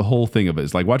 Like that's the whole thing of it.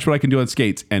 It's like watch what I can do on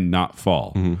skates and not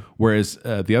fall. Whereas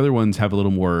the other ones have a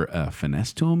little more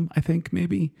finesse to them, I think,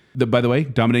 maybe. By the way,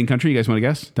 dominating country, you guys want to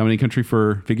guess? Dominating country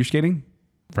for figure skating?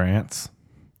 France.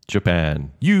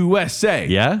 Japan. USA.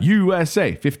 Yeah?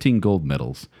 USA. 15 gold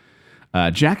medals.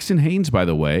 Jackson Haynes, by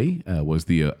the way, was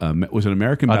an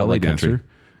American I don't ballet like country.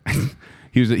 dancer.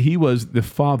 He was the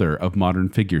father of modern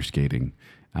figure skating.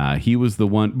 He was the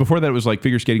one before that. It was like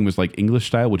figure skating was like English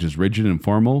style, which is rigid and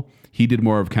formal. He did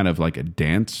more of kind of like a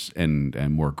dance and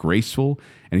more graceful.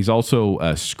 And he's also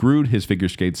screwed his figure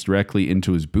skates directly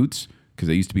into his boots because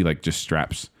they used to be like just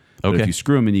straps. But Okay. if you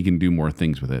screw them in, you can do more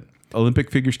things with it. Olympic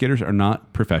figure skaters are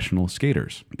not professional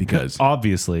skaters because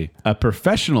Obviously. a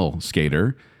professional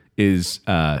skater is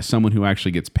someone who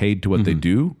actually gets paid to what they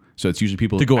do. So it's usually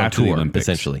people To go on after the tour, Olympics.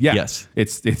 essentially. Yeah. Yes.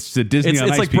 It's the Disney It's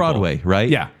on Ice like people. Broadway, right?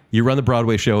 Yeah. You run the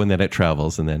Broadway show and then it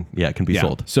travels and then, it can be Yeah.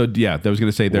 sold. So yeah, I was going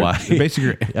to say they're Why?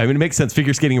 basically I mean, it makes sense.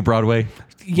 Figure skating at Broadway,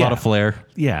 a lot of flair.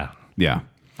 Yeah. yeah.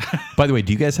 By the way,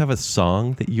 do you guys have a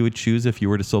song that you would choose if you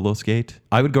were to solo skate?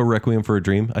 I would go Requiem for a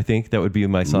Dream. I think that would be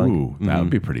my song. Ooh, that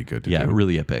would be pretty good to Yeah, do.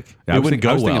 really epic. I It was wouldn't thinking,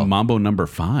 I go was well. thinking Mambo number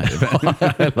 5.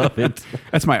 I love it.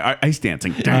 That's my ice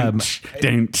dancing. Dun,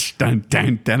 dun, dun,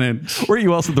 dun, dun, dun. Were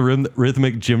you also the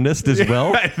rhythmic gymnast as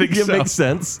well? I think yeah, so. makes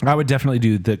sense. I would definitely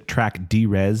do the track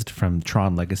Derezzed from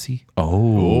Tron Legacy.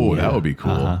 Oh, that would be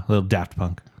cool. Little Daft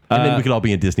Punk. And then we could all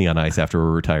be in Disney on Ice after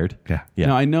we're retired. Yeah. Yeah.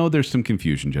 Now, I know there's some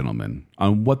confusion, gentlemen,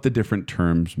 on what the different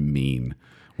terms mean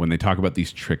when they talk about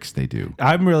these tricks they do.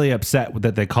 I'm really upset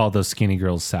that they call those skinny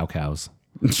girls sow cows.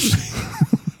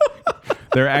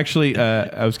 They're actually,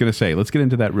 I was going to say, let's get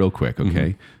into that real quick,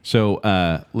 okay? So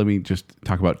let me just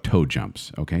talk about toe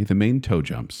jumps, okay? The main toe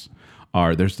jumps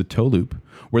are, there's the toe loop,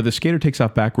 where the skater takes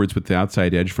off backwards with the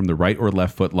outside edge from the right or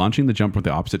left foot, launching the jump with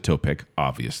the opposite toe pick,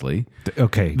 obviously.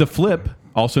 Okay. The flip,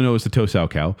 also known as the toe sow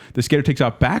cow, the skater takes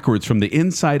off backwards from the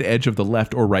inside edge of the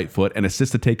left or right foot and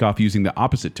assists the takeoff using the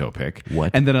opposite toe pick.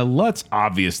 What? And then a Lutz,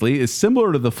 obviously, is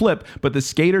similar to the flip, but the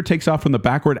skater takes off from the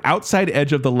backward outside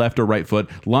edge of the left or right foot,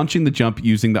 launching the jump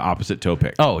using the opposite toe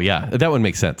pick. Oh, yeah. That one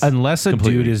makes sense. Unless a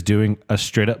Completely. dude is doing a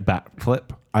straight up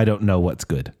backflip, I don't know what's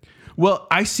good. Well,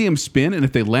 I see him spin, and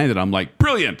if they land it, I'm like,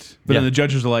 brilliant. But then Yeah. the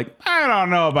judges are like, I don't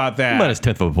know about that. Minus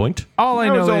 10th of a point. All I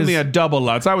That know was only is a double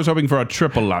Lutz. I was hoping for a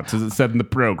triple Lutz, as it said in the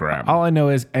program. all I know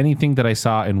is anything that I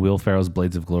saw in Will Ferrell's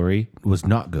Blades of Glory was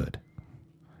not good,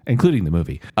 including the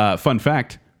movie. Fun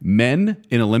fact, men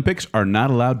in Olympics are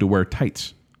not allowed to wear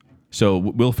tights. So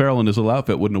Will Ferrell in his little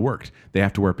outfit wouldn't have worked. They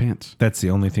have to wear pants. That's the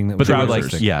only thing that But was they were like,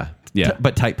 Trousers. yeah. Yeah.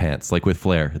 But tight pants, like with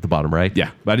flare at the bottom, right?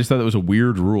 Yeah, but I just thought that was a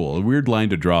weird rule, a weird line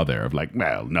to draw there of like,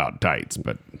 well, not tights,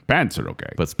 but pants are okay.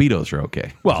 But Speedos are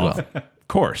okay. well, as of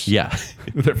course. Yeah.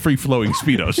 They're free-flowing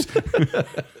Speedos.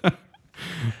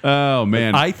 Oh,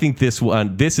 man. I think this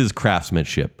is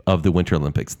craftsmanship of the Winter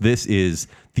Olympics. This is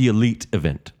the elite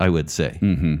event, I would say.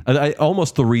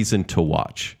 Almost the reason to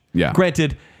watch. Yeah.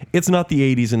 Granted, it's not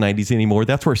the 80s and 90s anymore.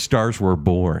 That's where stars were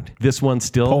born. This one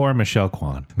still, Poor Michelle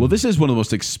Kwan. Well, this is one of the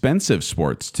most expensive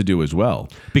sports to do as well.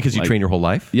 because you Like- train your whole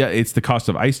life. Yeah, it's the cost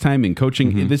of ice time and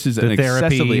coaching. This is an therapy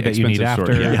excessively that you need expensive sport.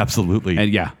 after. Yeah, absolutely.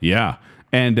 And yeah.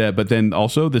 And but then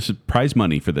also this prize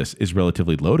money for this is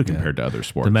relatively low to compared to other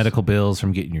sports. The medical bills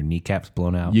from getting your kneecaps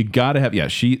blown out. You got to have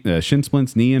shin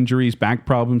splints, knee injuries, back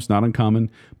problems, not uncommon.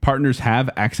 Partners have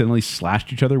accidentally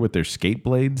slashed each other with their skate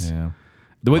blades. Yeah.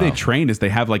 The way they train is they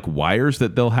have like wires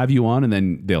that they'll have you on, and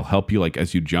then they'll help you like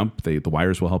as you jump. The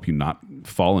wires will help you not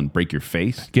fall and break your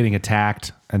face. Getting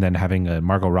attacked and then having a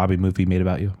Margot Robbie movie made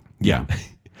about you. Yeah.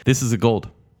 This is a gold.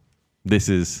 This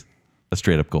is a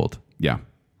straight up gold. Yeah.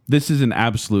 This is an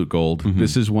absolute gold.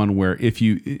 This is one where if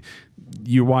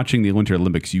you're watching the Winter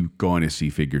Olympics, you're going to see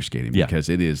figure skating Yeah. because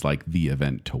it is like the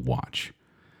event to watch.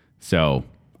 So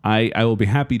I will be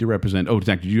happy to represent. Oh,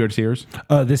 Zach, did you already see yours?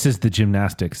 This is the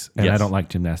gymnastics, and I Yes. don't like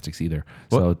gymnastics either.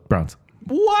 So bronze.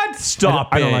 What? Stop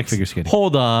I don't it. like figure skating.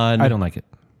 Hold on. I don't like it.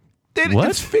 What?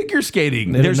 It's figure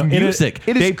skating. There's No, it is- music.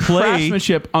 It is they play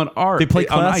craftsmanship on art. They play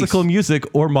on ice. classical music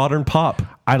or modern pop.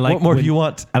 I like What more when- do you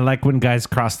want? I like when guys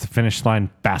cross the finish line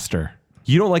faster.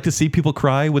 You don't like to see people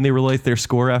cry when they realize their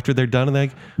score after they're done and they're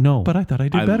like, No. but I thought I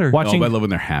did better. Watching- I love when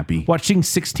they're happy. Watching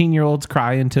 16-year-olds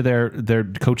cry into their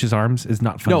coach's arms is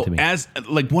not fun No, to me. as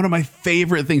like one of my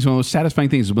favorite things, one of the most satisfying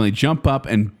things is when they jump up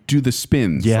and do the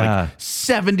spins. Yeah. Like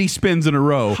 70 spins in a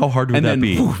row. How hard would and that then,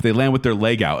 be? poof, they land with their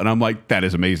leg out. And I'm like, that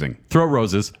is amazing. Throw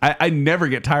roses. I never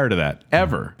get tired of that,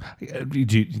 ever.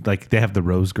 Like they have the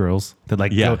rose girls that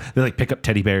like Yeah. they like pick up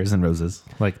teddy bears and roses.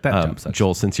 Like that job sucks.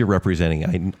 Joel, since you're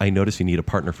representing, I notice you need a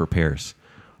partner for pairs.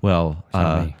 Well,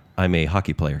 not me. I'm a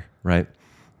hockey player, right?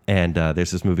 And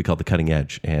there's this movie called The Cutting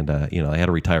Edge, and I had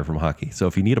to retire from hockey. So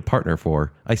if you need a partner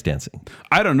for ice dancing,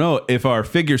 I don't know if our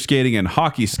figure skating and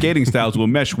hockey skating styles will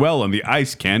mesh well on the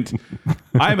ice, Kent.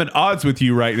 I'm at odds with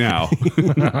you right now.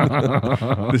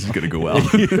 This is going to go well.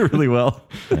 really well.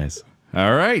 Nice.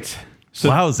 All right. So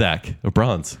Wow, Zach, a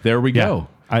bronze. there we go.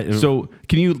 So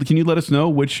can you let us know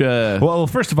which? Well,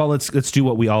 first of all, let's do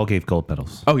what we all gave gold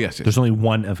medals. Oh, yes. There's only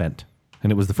one event,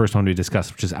 and it was the first one we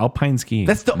discussed, which is alpine skiing.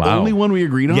 That's the only one we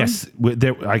agreed on? Yes,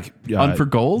 For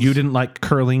golds? You didn't like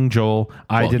curling, Joel.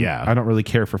 I Well, didn't. yeah. I don't really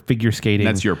care for figure skating.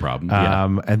 That's your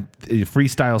problem. And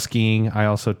freestyle skiing, I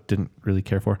also didn't really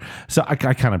care for. So I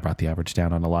kind of brought the average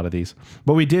down on a lot of these.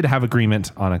 But we did have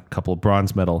agreement on a couple of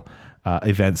bronze medal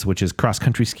events, which is cross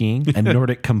country skiing and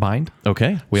Nordic combined.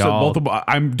 Okay.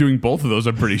 I'm doing both of those,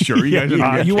 I'm pretty sure. You guys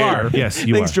are You are. Yes,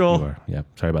 you Thanks, are. Joel. You are. Yeah,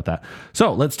 sorry about that.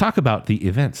 So let's talk about the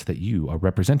events that you are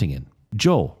representing in.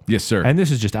 Joel. Yes, sir. And this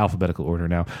is just alphabetical order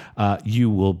now. You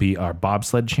will be our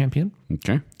bobsled champion.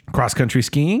 Okay. Cross country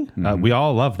skiing. We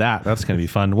all love that. That's going to be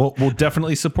fun. We'll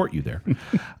definitely support you there.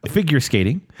 Figure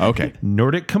skating. Okay.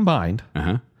 Nordic combined.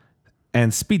 Uh-huh.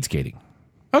 And speed skating.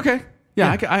 Okay. Yeah,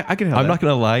 I can help. I'm not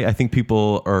going to lie. I think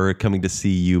people are coming to see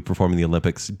you perform in the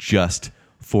Olympics just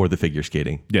for the figure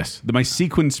skating. Yes. My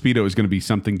sequin Speedo is going to be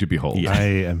something to behold. I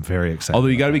am very excited. Although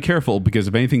you got to be careful because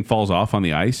if anything falls off on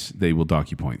the ice, they will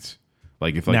dock you points.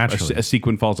 Like if Naturally. a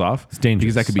sequin falls off, it's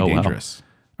dangerous. because that could be Oh, wow. dangerous.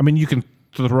 I mean, you can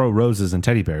throw roses and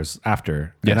teddy bears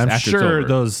after. Yes, and I'm after it's sure over.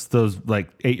 those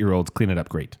like 8-year-olds clean it up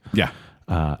great. Yeah.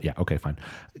 Yeah. Okay. Fine.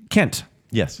 Kent.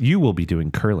 Yes. You will be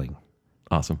doing curling,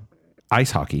 Awesome.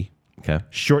 ice hockey, Okay.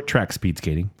 short track speed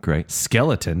skating, Great.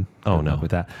 skeleton. Oh, good no. luck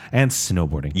with that, and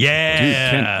snowboarding. Dude, Yeah.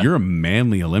 Kent, you're a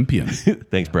manly Olympian.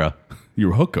 Thanks, bro.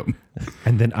 You hook 'em.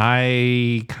 And then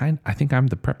I think I'm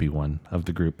the preppy one of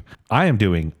the group. I am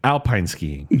doing alpine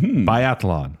skiing,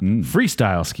 biathlon,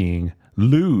 freestyle skiing,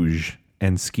 luge,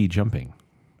 and ski jumping.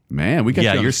 Man, we got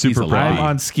Yeah, you on you're skis super a lot. I'm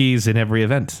on skis in every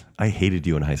event. I hated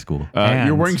you in high school. You're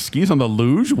And- wearing skis on the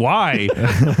luge? Why?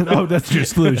 Oh, that's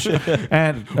just luge.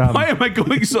 And Why am I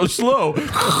going so slow?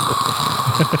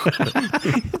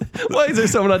 Why is there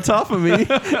someone on top of me?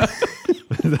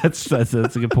 that's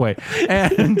a good point.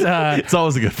 And It's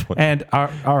always a good point. and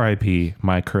R.I.P.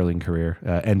 My curling career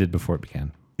ended before it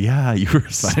began. Yeah, you were.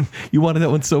 You wanted that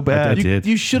one so bad. I did.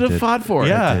 You should have I did. fought for it.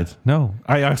 Yeah. I did. No,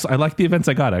 I like the events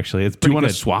I got. Actually, it's Do you pretty want to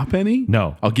good. swap any?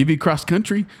 No. I'll give you cross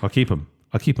country. I'll keep them.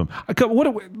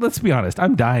 Let's be honest.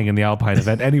 I'm dying in the alpine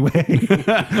event anyway.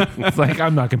 It's like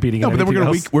I'm not competing. No, in but then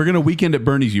anything else. we're gonna weekend at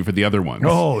Bernie's you for the other ones.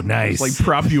 Oh, nice. Like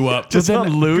prop you up. Just not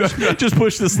luge. Just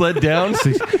push the sled down.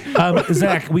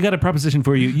 Zach, we got a proposition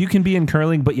for you. You can be in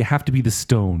curling, but you have to be the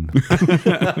stone.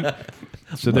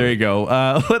 So there you go.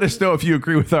 Let us know if you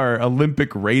agree with our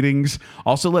Olympic ratings.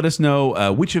 Also, let us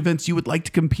know which events you would like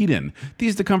to compete in.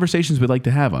 These are the conversations we'd like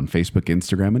to have on Facebook,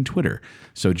 Instagram, and Twitter.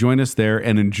 So join us there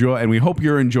and enjoy. And we hope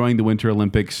you're enjoying the Winter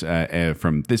Olympics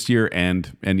from this year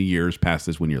and any years past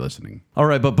this when you're listening. All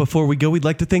right, but before we go, we'd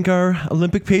like to thank our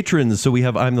Olympic patrons. So we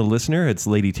have I'm the Listener. It's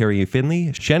Lady Terry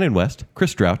Finley, Shannon West,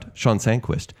 Chris Strout, Sean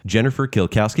Sandquist, Jennifer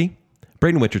Kilkowski,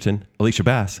 Braden Winterton, Alicia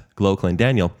Bass, Glo Klein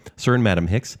Daniel, Sir and Madam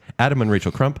Hicks, Adam and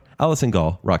Rachel Crump, Allison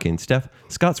Gall, Rocky and Steph,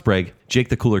 Scott Sprague, Jake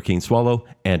the Cooler King Swallow,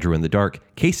 Andrew in the Dark,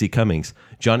 Casey Cummings,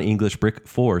 John English Brick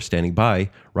 4 standing by,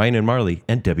 Ryan and Marley,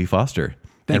 and Debbie Foster.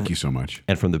 Thank you so much.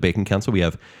 And from the Bacon Council, we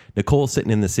have Nicole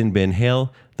sitting in the sin bin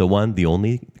Hale, the one, the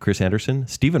only, Chris Anderson,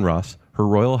 Stephen Ross, Her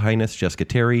Royal Highness Jessica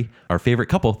Terry, our favorite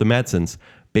couple, the Madsons,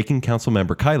 Bacon Council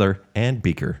member Kyler, and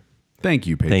Beaker. Thank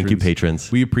you, patrons. Thank you,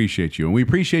 patrons. We appreciate you. And we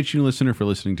appreciate you, listener, for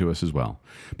listening to us as well.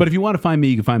 But if you want to find me,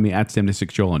 you can find me at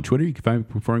Stem6Joel on Twitter. You can find me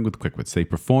performing with the Quickwits. They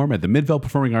perform at the Midvale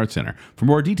Performing Arts Center. For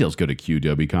more details, go to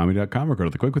qwcomedy.com or go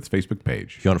to the Quickwits Facebook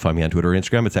page. If you want to find me on Twitter or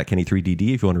Instagram, it's at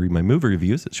Kenny3DD. If you want to read my movie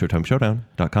reviews, it's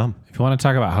ShowtimeShowdown.com. If you want to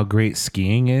talk about how great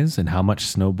skiing is and how much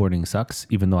snowboarding sucks,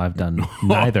 even though I've done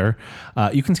neither,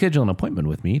 you can schedule an appointment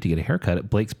with me to get a haircut at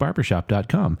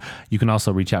Blake'sBarbershop.com. You can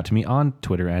also reach out to me on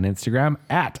Twitter and Instagram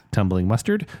at Tumblr Crumbling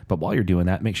Mustard. But while you're doing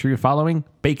that, make sure you're following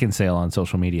Bacon Sale on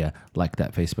social media. Like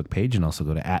that Facebook page and also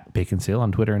go to @Bacon Sale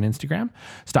on Twitter and Instagram.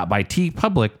 Stop by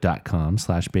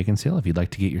tpublic.com/Bacon Sale if you'd like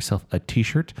to get yourself a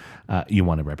t-shirt. You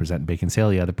want to represent Bacon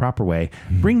Sale the proper way.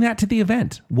 Bring that to the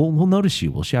event. We'll notice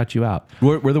you. We'll shout you out.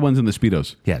 We're the ones in the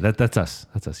Speedos. Yeah, that's us.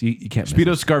 That's us. You can't miss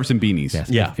Speedos, scarves, and beanies. Yes.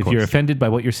 Yeah, If of you're course. offended by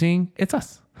what you're seeing, it's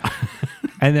us.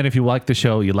 And then if you like the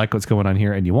show, you like what's going on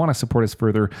here, and you want to support us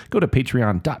further, go to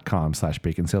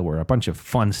patreon.com/Bacon Sale, where a bunch of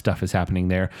fun stuff is happening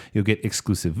there. You'll get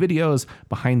exclusive videos,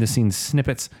 behind the scenes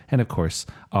snippets, and of course,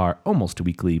 our almost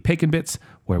weekly Bacon Bits,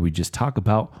 where we just talk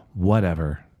about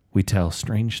whatever. We tell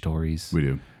strange stories. We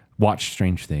do. Watch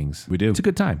strange things. We do. It's a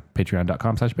good time.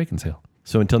 Patreon.com/Bacon Sale.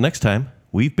 So until next time,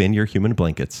 we've been your human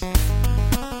blankets.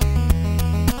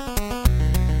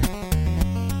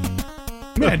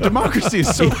 Man, democracy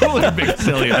is so cool in Bacon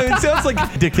Sale. I mean, it sounds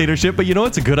like dictatorship, but you know,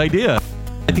 it's a good idea.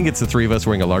 I think it's the three of us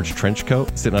wearing a large trench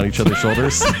coat, sitting on each other's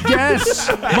shoulders. Yes!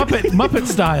 Muppet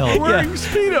style. Wearing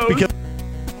Speedos.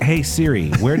 Hey Siri,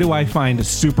 where do I find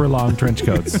super long trench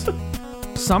coats?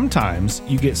 Sometimes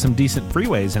you get some decent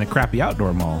freeways in a crappy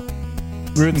outdoor mall.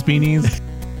 Roots beanies.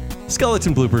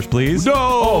 Skeleton bloopers, please. No!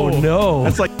 Oh, no.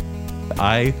 That's like...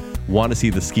 I want to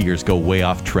see the skiers go way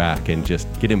off track and just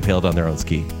get impaled on their own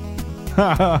ski.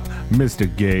 Mr.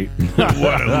 Gate.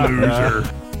 What a loser.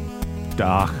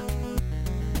 Doc.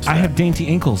 I have dainty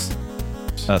ankles.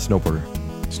 Snowboarder.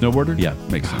 Snowboarder? Yeah.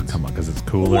 Makes sense. Come on, because it's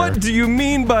cooler. What do you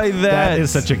mean by that? That is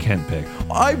such a Kent pick.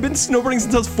 I've been snowboarding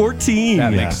since I was 14.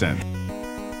 That makes sense.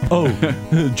 Oh,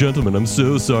 gentlemen, I'm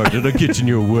so sorry. Did I get in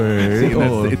your way? See,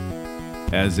 that's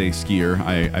as a skier,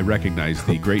 I recognize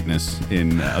the greatness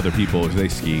in other people as they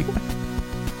ski.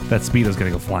 That Speedo's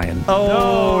gonna go flying.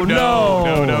 Oh,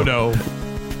 no.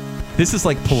 This is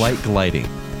like polite gliding.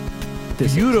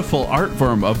 Beautiful art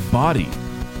form of body.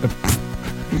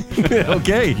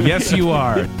 Okay. Yes, you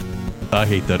are. I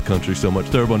hate that country so much.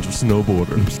 They're a bunch of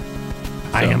snowboarders.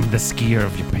 I am the skier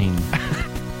of your pain.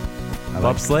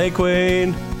 Bobsleigh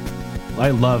Queen.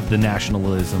 I love the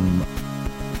nationalism.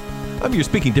 I mean, you're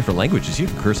speaking different languages. You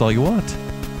can curse all you want.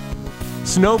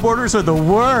 Snowboarders are the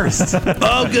worst.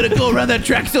 Oh, I'm gonna go around that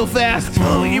track so fast.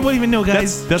 Oh, you won't even know,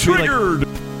 guys. That's really Triggered!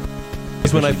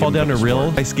 like, when I fall down a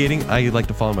rill ice skating, I like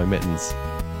to fall on my mittens.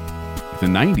 The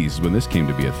 90s when this came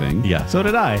to be a thing. Yeah. So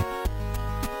did I.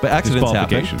 But accidents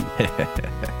happen. Disqualification.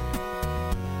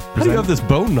 How do you have this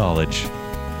bone knowledge?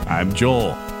 I'm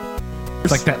Joel.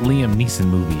 It's like that Liam Neeson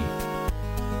movie.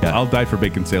 I'll die for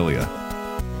Bacon Salia.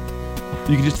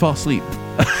 You can just fall asleep.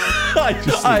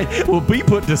 I will be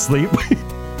put to sleep.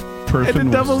 Person And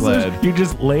the devil's sled. you're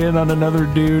just laying on another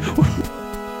dude.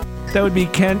 That would be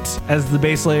Kent as the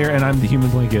base layer, and I'm the human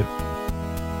blanket.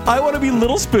 I want to be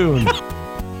Little Spoon.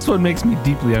 This one makes me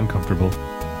deeply uncomfortable.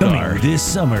 Coming this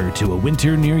summer to a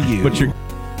winter near you. But you're-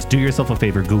 Do yourself a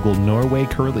favor, Google Norway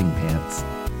curling pants.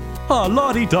 Ah,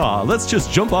 la-di-da. Let's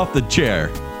just jump off the chair.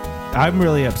 I'm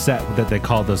really upset that they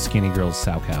call those skinny girls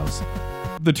sow cows.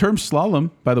 The term slalom,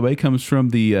 by the way, comes from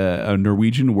the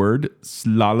Norwegian word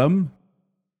slalom,